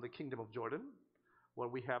is from the kingdom of Jordan, where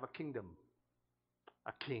we have a kingdom,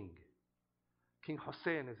 a king. King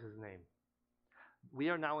Hossein is his name. We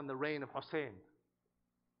are now in the reign of Hossein.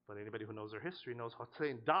 But anybody who knows their history knows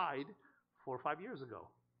Hossein died 4 or 5 years ago.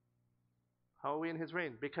 How are we in his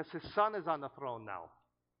reign? Because his son is on the throne now.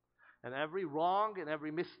 And every wrong and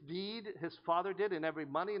every misdeed his father did, and every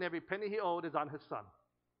money and every penny he owed is on his son.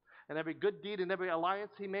 And every good deed and every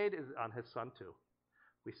alliance he made is on his son too.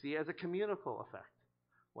 We see it as a communal effect.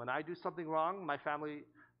 When I do something wrong, my family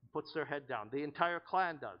puts their head down. The entire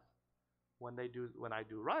clan does. When I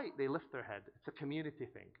do right, they lift their head. It's a community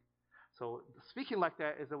thing. So speaking like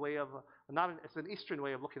that is a way of, it's an Eastern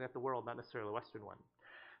way of looking at the world, not necessarily a Western one.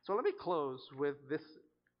 So let me close with this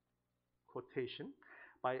quotation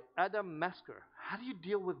by Adam Mesker. How do you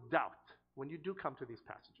deal with doubt when you do come to these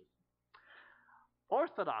passages?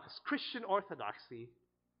 Christian orthodoxy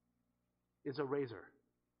is a razor.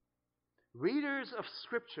 Readers of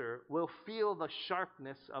Scripture will feel the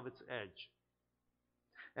sharpness of its edge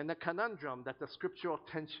and the conundrum that the scriptural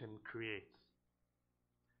tension creates.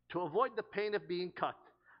 To avoid the pain of being cut,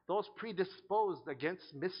 those predisposed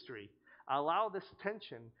against mystery allow this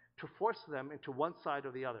tension to force them into one side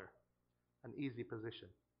or the other, an easy position,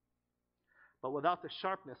 but without the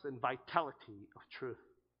sharpness and vitality of truth.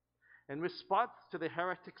 In response to the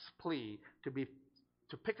heretic's plea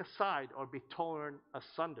to pick a side or be torn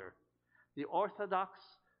asunder, the Orthodox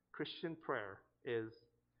Christian prayer is,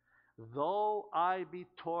 though I be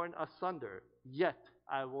torn asunder, yet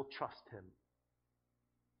I will trust him.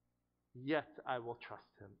 Yet I will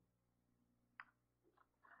trust him.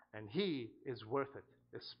 And he is worth it,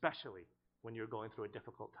 especially when you're going through a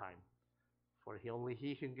difficult time. For only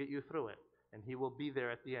he can get you through it, and he will be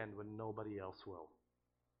there at the end when nobody else will.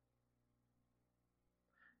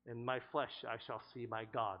 In my flesh I shall see my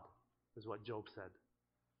God, is what Job said.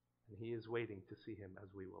 And he is waiting to see him as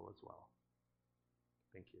we will as well.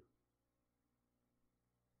 Thank you.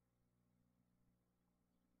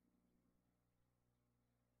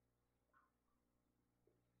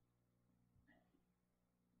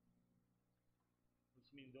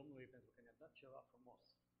 Mulțumim Domnului pentru că ne-a dat ceva frumos.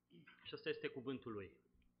 Și ăsta este cuvântul Lui.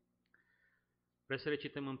 Vreți să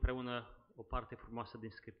recităm împreună o parte frumoasă din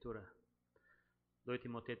Scriptură? 2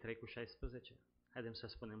 Timotei 3:16. Haideți să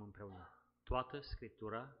spunem împreună. Toată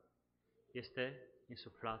Scriptura este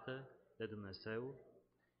insuflată de Dumnezeu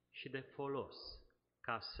și de folos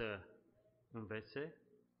ca să învețe,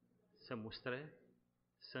 să mustre,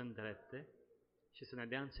 să îndrepte și să ne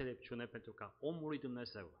dea înțelepciune pentru ca omul lui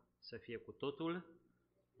Dumnezeu să fie cu totul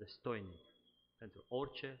destoinic pentru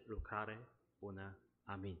orice lucrare bună.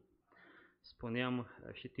 Amin. Spuneam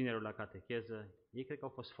și tinerilor la catecheză, ei cred că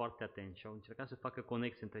au fost foarte atenți și au încercat să facă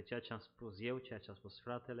conexie între ceea ce am spus eu, ceea ce a spus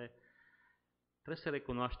fratele. trebuie să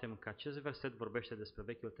recunoaștem că acest verset vorbește despre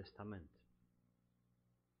Vechiul Testament.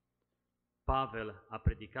 Pavel a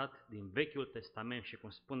predicat din Vechiul Testament și, cum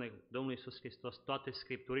spune Domnul Iisus Hristos, toate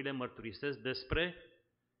Scripturile mărturisesc despre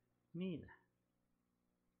mine.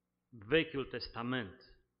 Vechiul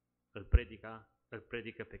Testament îl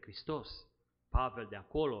predică pe Hristos. Pavel de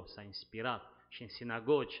acolo s-a inspirat și în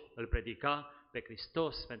sinagogi îl predica pe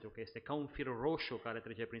Hristos, pentru că este ca un fir roșu care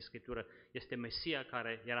trece prin Scriptură, este Mesia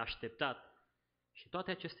care era așteptat. Și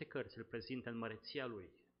toate aceste cărți îl prezintă în măreția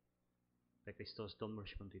Lui, pe Hristos, Domnul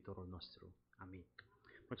și Mântuitorul nostru. Amin.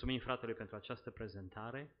 Mulțumim fratelui pentru această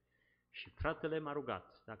prezentare și fratele m-a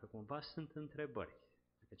rugat, dacă cumva sunt întrebări,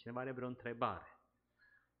 dacă cineva are vreo întrebare.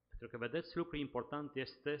 Pentru că, vedeți, lucrul important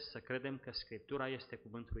este să credem că Scriptura este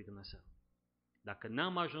Cuvântul lui Dumnezeu. Dacă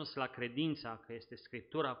n-am ajuns la credința că este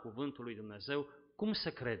Scriptura Cuvântul lui Dumnezeu, cum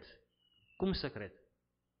să cred? Cum să cred?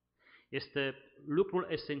 Este lucrul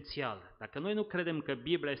esențial. Dacă noi nu credem că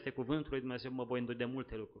Biblia este Cuvântul lui Dumnezeu, mă voi îndoi de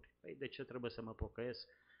multe lucruri. Păi de ce trebuie să mă pocăiesc?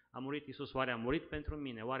 A murit Iisus, oare a murit pentru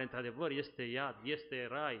mine? Oare într-adevăr este iad, este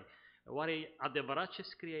rai? Oare e adevărat ce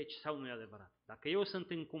scrie aici sau nu e adevărat? Dacă eu sunt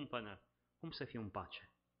în cumpănă, cum să fiu în pace?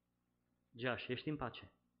 Geaș, ești în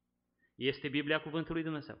pace? Este Biblia Cuvântului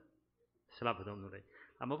lui Dumnezeu. Slavă Domnului!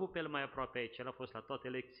 Am avut pe el mai aproape aici, el a fost la toate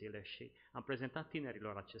lecțiile și am prezentat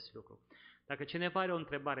tinerilor acest lucru. Dacă cineva are o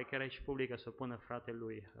întrebare, chiar aici publică, să o pună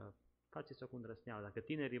fratelui, faceți-o cu îndrăzneală. Dacă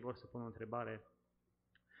tinerii vor să pună o întrebare,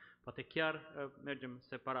 poate chiar mergem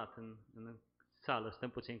separat în sală, stăm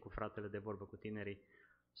puțin cu fratele de vorbă cu tinerii.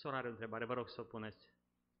 Sora are o întrebare, vă rog să o puneți.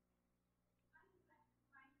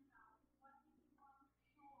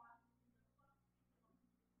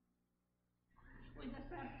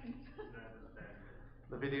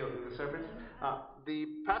 The video of the serpent. The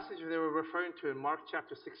passage they were referring to in Mark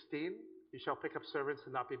chapter 16, you shall pick up servants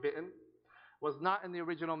and not be bitten, was not in the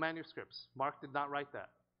original manuscripts. Mark did not write that.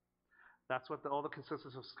 That's what all the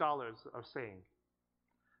consensus of scholars are saying.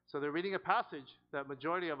 So they're reading a passage that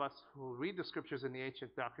majority of us who read the scriptures in the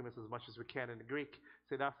ancient documents as much as we can in the Greek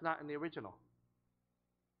say that's not in the original.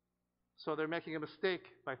 So they're making a mistake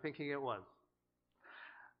by thinking it was.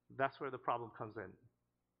 That's where the problem comes in.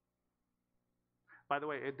 By the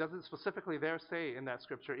way, it doesn't specifically there say in that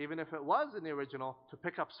scripture, even if it was in the original, to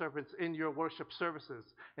pick up servants in your worship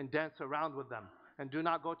services and dance around with them. And do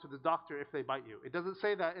not go to the doctor if they bite you. It doesn't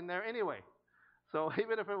say that in there anyway. So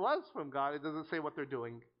even if it was from God, it doesn't say what they're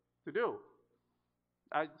doing to do.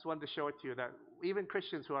 I just wanted to show it to you that even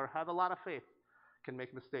Christians who have a lot of faith can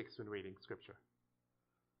make mistakes when reading scripture.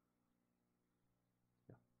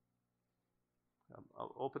 Yeah.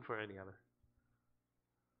 I'll open for any other.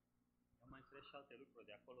 Am mai înțeles și alte lucruri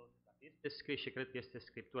de acolo. Dacă este scris și cred că este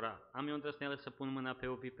Scriptura, am eu îndrăzneală să pun mâna pe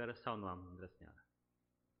o viperă sau nu am îndrăzneală?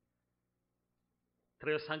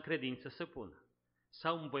 Trebuie să am credință să pun.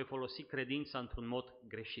 Sau îmi voi folosi credința într-un mod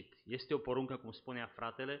greșit. Este o poruncă, cum spunea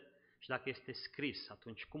fratele, și dacă este scris,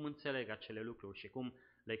 atunci cum înțeleg acele lucruri și cum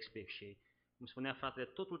le explic? Și, cum spunea fratele,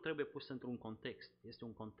 totul trebuie pus într-un context. Este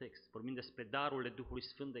un context. Vorbim despre darurile Duhului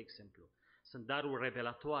Sfânt, de exemplu. Sunt daruri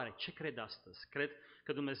revelatoare. Ce cred astăzi? Cred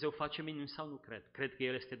că Dumnezeu face minuni sau nu cred? Cred că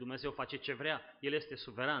El este Dumnezeu, face ce vrea, El este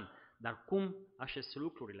suveran. Dar cum așez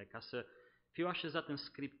lucrurile ca să fiu așezat în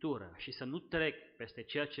Scriptură și să nu trec peste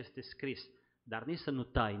ceea ce este scris, dar nici să nu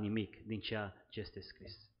tai nimic din ceea ce este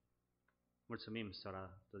scris? Mulțumim,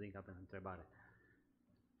 sora Todinca, pentru întrebare.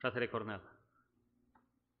 Fratele Cornel.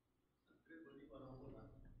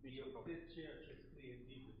 Eu cred ceea ce scrie în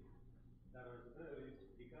Biblie, dar aș vrea o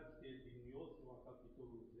explicație din Iosua,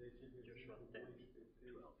 capitolul 10, versetul 12,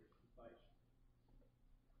 13 și 14.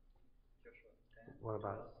 What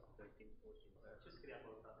about? Ce scrie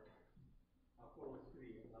acolo, frate? Acolo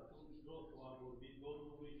scrie, atunci Iosua a vorbit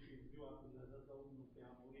Domnului și în ziua când a dat Domnul că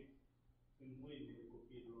a murit în mâinile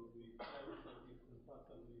copiilor lui Israel și a zis în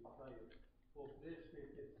fața lui Israel,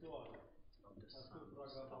 oprește-te soare asupra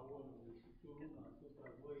Gabaonului și tu luna asupra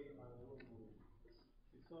văii Aronului.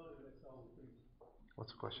 Și soarele s-a oprit.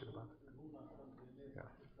 What's the question about? Luna s-a întâlnit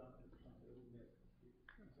și s-a întâlnit.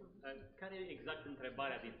 Care e exact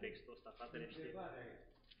întrebarea din textul ăsta, fratele? Întrebarea e,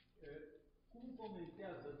 cum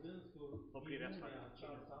comentează dânsul minunea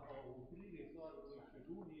aceasta a opririi soarelui și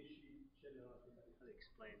lunii și celelalte?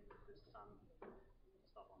 Explain the sun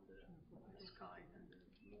stuff on the sky and the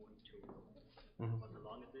moon too. Was a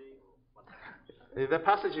longer day? What happened? The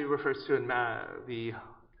passage he refers to in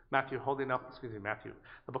Matthew holding up,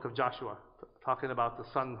 the book of Joshua, talking about the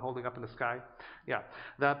sun holding up in the sky. Yeah,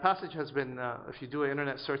 that passage has been, if you do an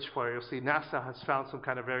internet search for it, you'll see NASA has found some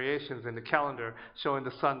kind of variations in the calendar showing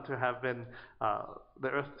the sun to have been, the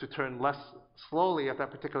earth to turn less slowly at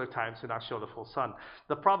that particular time to not show the full sun.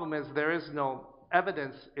 The problem is there is no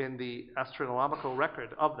evidence in the astronomical record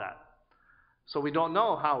of that. So we don't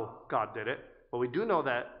know how God did it, but we do know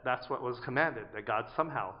that that's what was commanded, that God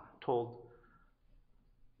somehow told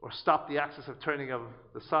or stopped the axis of turning of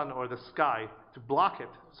the sun or the sky to block it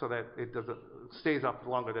so that it stays up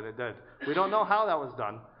longer than it did. We don't know how that was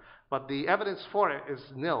done, but the evidence for it is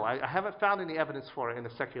nil. I haven't found any evidence for it in the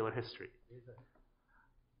secular history.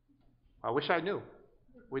 I wish I knew.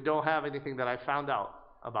 We don't have anything that I found out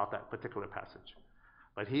about that particular passage.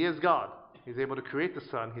 But He is God. He's able to create the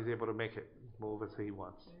sun. He's able to make it move as He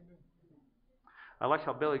wants. I like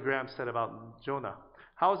how Billy Graham said about Jonah.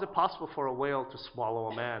 How is it possible for a whale to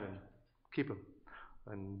swallow a man and keep him?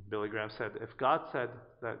 And Billy Graham said, if God said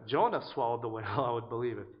that Jonah swallowed the whale, I would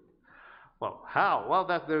believe it. Well, how? Well,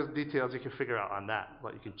 there's details you can figure out on that.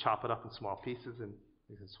 But you can chop it up in small pieces and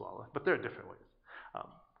you can swallow it. But there are different ways.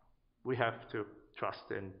 We have to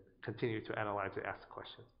trust and continue to analyze and ask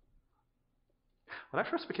questions. When I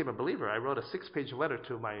first became a believer, I wrote a 6-page letter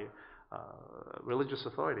to my religious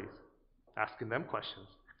authorities, asking them questions,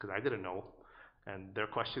 because I didn't know. And their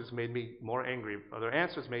questions made me more angry, or their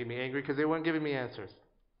answers made me angry because they weren't giving me answers.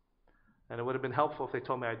 And it would have been helpful if they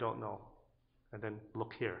told me I don't know. And then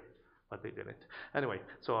look here, but they didn't. Anyway,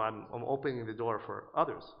 so I'm opening the door for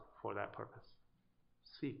others for that purpose.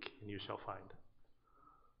 Seek and you shall find.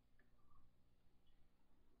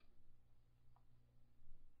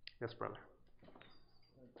 Yes, brother.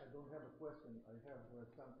 I don't have a question. I have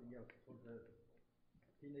something else for the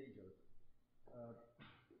teenagers.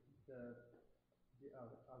 The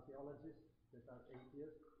archaeologists that are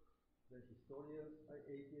atheists, the historians are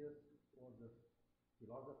atheists, or the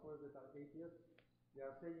philosophers that are atheists, they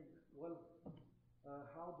are saying, well,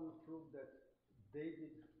 how do you prove that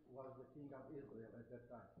David was the king of Israel at that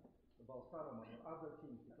time? About Solomon or other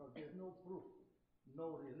kings, because there's no proof,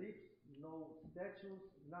 no reliefs, no statues,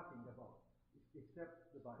 nothing about it,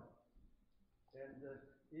 except the Bible. And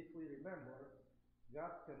if we remember,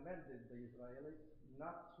 God commanded the Israelites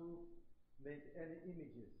not to make any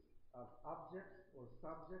images of objects or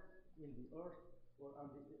subjects in the earth or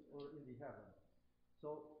in the heaven.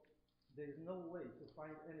 So there is no way to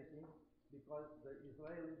find anything because the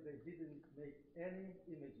Israelis, they didn't make any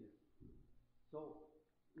images. So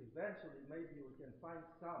eventually maybe we can find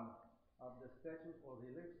some of the statues or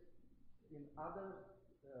reliefs in other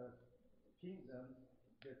kingdoms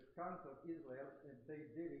that conquered Israel, and they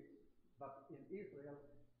did it, but in Israel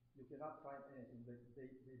you cannot find anything. They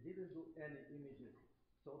didn't do any images.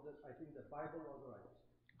 So that I think the Bible was right.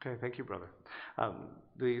 Okay, thank you, brother.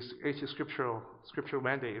 The ancient scriptural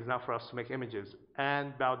mandate is not for us to make images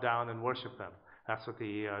and bow down and worship them. That's what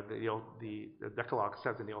the Decalogue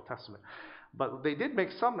says in the Old Testament. But they did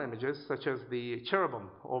make some images, such as the cherubim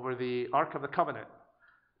over the Ark of the Covenant.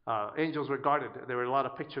 Angels were guarded. There were a lot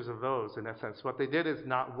of pictures of those in that sense. What they did is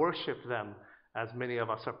not worship them, as many of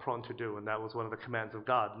us are prone to do, and that was one of the commands of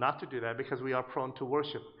God, not to do that because we are prone to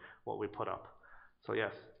worship what we put up. So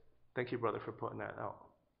yes, thank you, brother, for putting that out.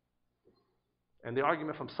 And the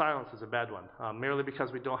argument from silence is a bad one, merely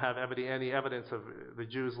because we don't have any evidence of the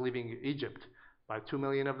Jews leaving Egypt, by 2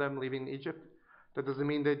 million of them leaving Egypt. That doesn't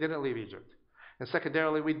mean they didn't leave Egypt. And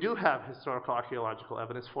secondarily, we do have historical archaeological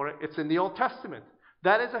evidence for it. It's in the Old Testament.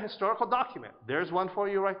 That is a historical document. There's one for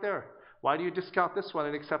you right there. Why do you discount this one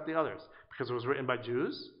and accept the others? Because it was written by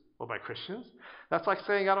Jews or by Christians? That's like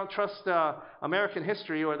saying I don't trust American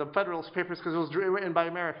history or the Federalist Papers because it was written by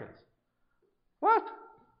Americans. What?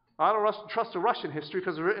 I don't trust the Russian history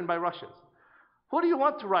because it was written by Russians. Who do you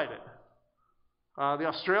want to write it? The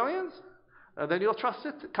Australians? Then you'll trust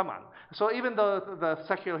it? Come on. So even the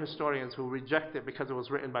secular historians who reject it because it was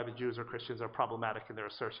written by the Jews or Christians are problematic in their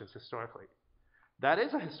assertions historically. That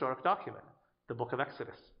is a historic document, the book of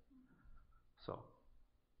Exodus. So.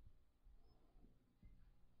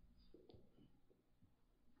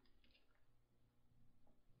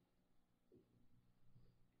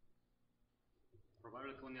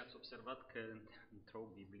 Probabil că unii ați observat că într-o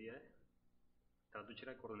Biblie,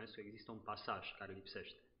 traducerea Coronescu, există un pasaj care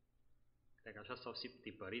lipsește. Cred că așa s-au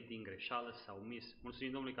tipărit din greșeală, s-au omis.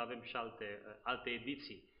 Mulțumim Domnului că avem și alte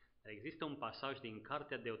ediții. Dar există un pasaj din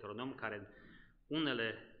Cartea Deuteronom care în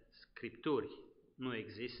unele scripturi nu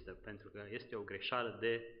există, pentru că este o greșeală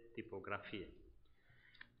de tipografie.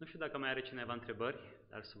 Nu știu dacă mai are cineva întrebări,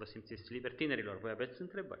 dar să vă simțiți liberi. Tinerilor, voi aveți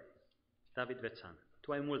întrebări? David Vețan,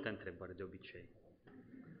 tu ai multe întrebări de obicei.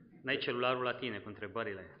 N-ai celularul la tine cu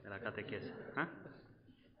întrebările de la catecheză. Ha?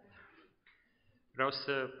 Vreau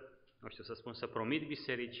să spun, să promit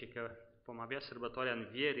bisericii că vom avea sărbătoarea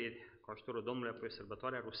Învierii cu ajutorul Domnului, apoi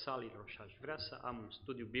sărbătoarea Rusalilor și aș vrea să am un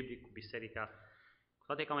studiu biblic cu biserica, cu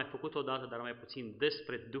Poate că am mai făcut odată, dar mai puțin,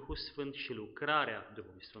 despre Duhul Sfânt și lucrarea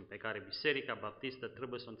Duhului Sfânt pe care Biserica Baptistă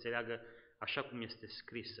trebuie să o înțeleagă așa cum este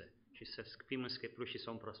scrisă și să fim în Scriptură și să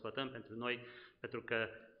o împrospătăm pentru noi, pentru că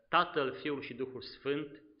Tatăl, Fiul și Duhul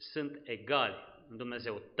Sfânt sunt egali în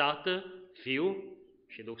Dumnezeu. Tată, Fiu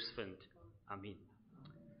și Duh Sfânt. Amin.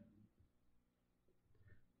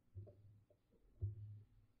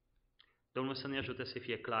 Domnul să ne ajute să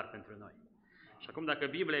fie clar pentru noi. Și acum, dacă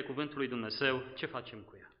Biblia e cuvântul lui Dumnezeu, ce facem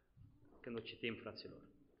cu ea când o citim, fraților?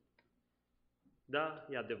 Da,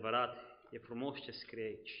 e adevărat, e frumos ce scrie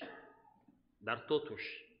aici, dar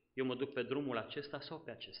totuși, eu mă duc pe drumul acesta sau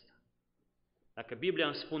pe acesta? Dacă Biblia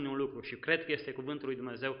îmi spune un lucru și cred că este cuvântul lui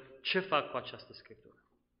Dumnezeu, ce fac cu această Scriptură?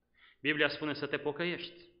 Biblia spune să te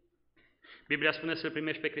pocăiești. Biblia spune să-L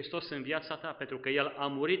primești pe Hristos în viața ta, pentru că El a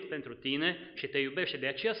murit pentru tine și te iubește, de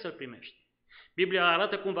aceea să-L primești. Biblia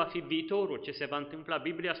arată cum va fi viitorul, ce se va întâmpla.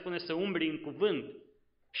 Biblia spune să umbli în cuvânt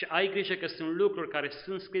și ai grijă că sunt lucruri care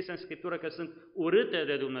sunt scrise în Scriptură, că sunt urâte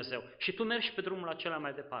de Dumnezeu și tu mergi pe drumul acela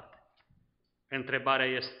mai departe. Întrebarea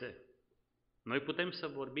este, noi putem să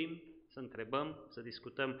vorbim, să întrebăm, să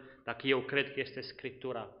discutăm dacă eu cred că este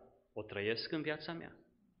Scriptura, o trăiesc în viața mea,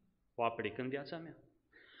 o aplic în viața mea.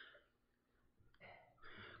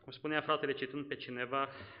 Cum spunea fratele citând pe cineva,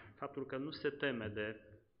 faptul că nu se teme de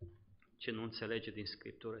ce nu înțelege din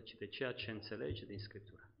Scriptură, ci de ceea ce înțelege din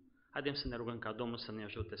Scriptură. Haideți să ne rugăm ca Domnul să ne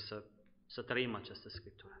ajute să trăim această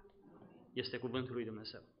Scriptură. Este cuvântul lui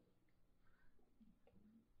Dumnezeu.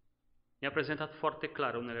 Mi-a prezentat foarte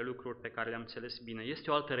clar unele lucruri pe care le-am înțeles bine.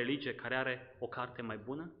 Este o altă religie care are o carte mai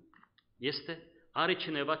bună? Este? Are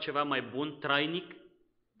cineva ceva mai bun, trainic,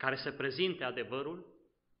 care să prezinte adevărul?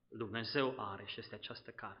 Dumnezeu are și este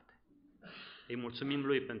această carte. Îi mulțumim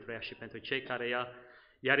Lui pentru ea și pentru cei care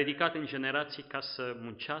i-a ridicat în generații ca să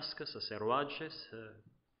muncească, să se roage, să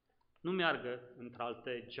nu meargă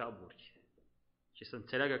într-alte geaburi, ci să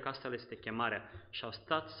înțeleagă că asta le este chemarea. Și au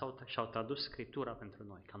stat și au tradus Scriptura pentru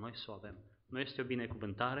noi, ca noi să o avem. Nu este o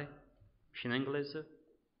binecuvântare și în engleză,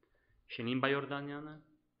 și în limba iordaniană,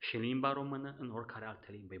 și în limba română, în oricare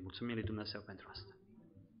alte limbe. Îi mulțumim lui Dumnezeu pentru asta.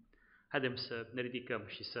 Haidem să ne ridicăm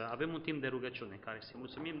și să avem un timp de rugăciune, care să-i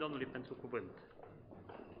mulțumim Domnului pentru cuvânt.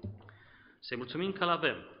 Să-i mulțumim că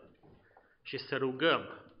l-avem și să rugăm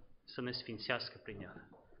să ne sfințească prin el.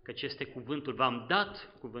 Căci este cuvântul, v-am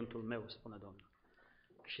dat cuvântul meu, spune Domnul.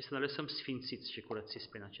 Și să ne lăsăm sfințiți și curățiți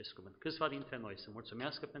prin acest cuvânt. Câțiva dintre noi să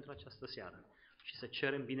mulțumească pentru această seară și să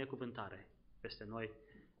cerem binecuvântare peste noi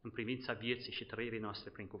în privința vieții și trăirii noastre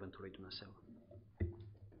prin cuvântul lui Dumnezeu.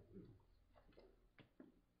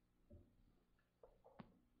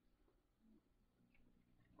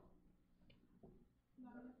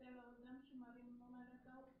 Doamne, te lăudăm și mărim numele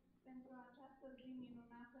Tău pentru această zi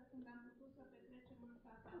minunată când am putut să petrecem în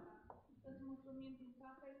casa Ta. Îți mulțumim din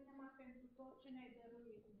toată inima pentru tot ce ne-ai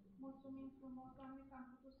dăruit. Mulțumim frumos, Doamne, că am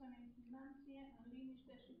putut să ne închinăm Ție în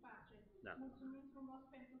liniște și pace. Da. Mulțumim frumos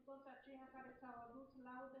pentru toți aceia care ți-au adus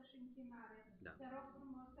laudă și închinare. Da. Te rog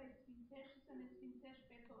frumos să-i sfințești și să ne sfințești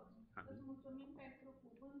pe toți. Amin. Îți mulțumim pentru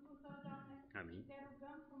cuvântul Tău, Doamne, Amin. și te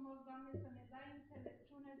rugăm frumos, Doamne, să ne dai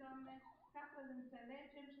înțelepciune, Doamne, ca să-L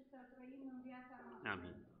înțelegem și să-L trăim în viața noastră.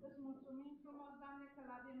 Amin. Îți mulțumim frumos, Doamne, că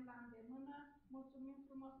l-avem la îndemână. Mulțumim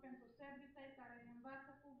frumos pentru serbii Tăi care ne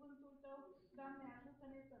învață cuvântul Tău. Doamne,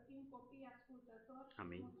 ajută-ne să fim copii ascultători.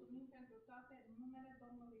 Amin. Mulțumim pentru toate în numele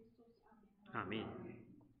Domnului Iisus. Amin. Amin.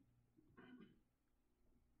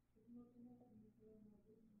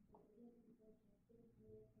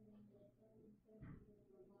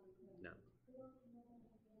 Da.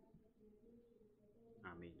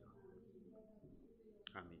 Amin.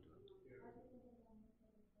 Amin.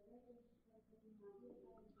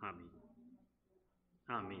 Amin.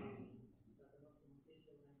 Amin.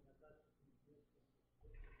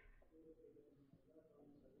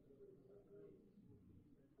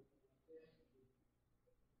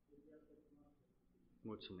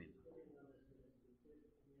 Mulțumim.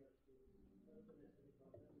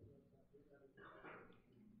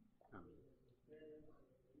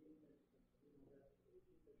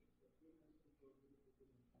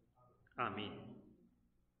 Amin. Amin.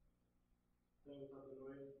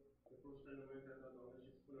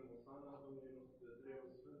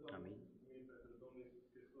 Amin.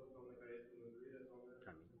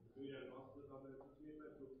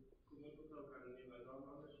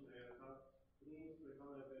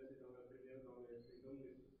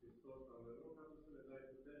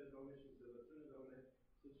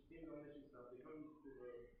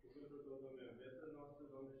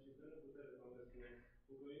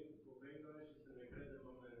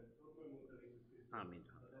 Amin.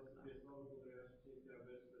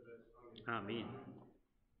 Amin.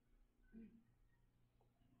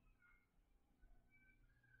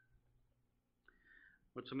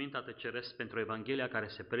 Mulțumim, Tată Ceresc, pentru Evanghelia care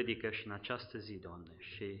se predică și în această zi, Doamne,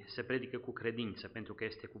 și se predică cu credință, pentru că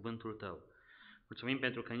este cuvântul Tău. Mulțumim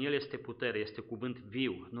pentru că în El este putere, este cuvânt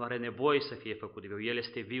viu, nu are nevoie să fie făcut viu, El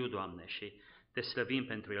este viu, Doamne, și Te slăvim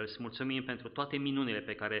pentru El. Îți mulțumim pentru toate minunile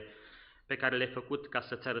pe care le-ai făcut ca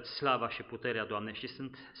să-ți arăți slava și puterea, Doamne, și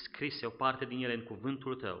sunt scrise o parte din ele în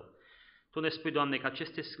cuvântul Tău. Tu ne spui, Doamne, că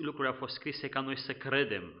aceste lucruri au fost scrise ca noi să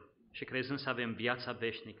credem și crezând să avem viața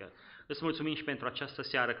veșnică. Îți mulțumim și pentru această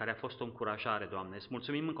seară care a fost o încurajare, Doamne. Îți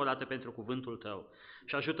mulțumim încă o dată pentru cuvântul Tău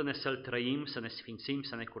și ajută-ne să-l trăim, să ne sfințim,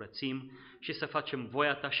 să ne curățim și să facem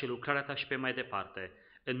voia Ta și lucrarea Ta și pe mai departe.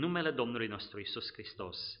 În numele Domnului nostru Iisus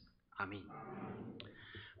Hristos. Amin.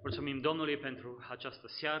 Mulțumim Domnului pentru această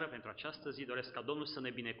seară, pentru această zi. Doresc ca Domnul să ne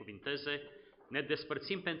binecuvinteze. Ne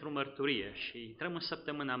despărțim pentru mărturie și intrăm în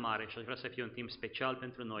săptămâna mare și aș vrea să fie un timp special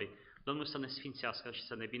pentru noi. Domnul să ne sfințească și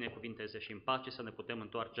să ne binecuvinteze și în pace să ne putem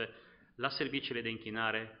întoarce la serviciile de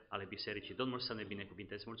închinare ale bisericii. Domnul să ne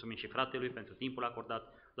binecuvinteze. Mulțumim și fratelui pentru timpul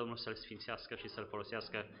acordat. Domnul să-l sfințească și să-l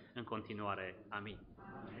folosească în continuare. Amin.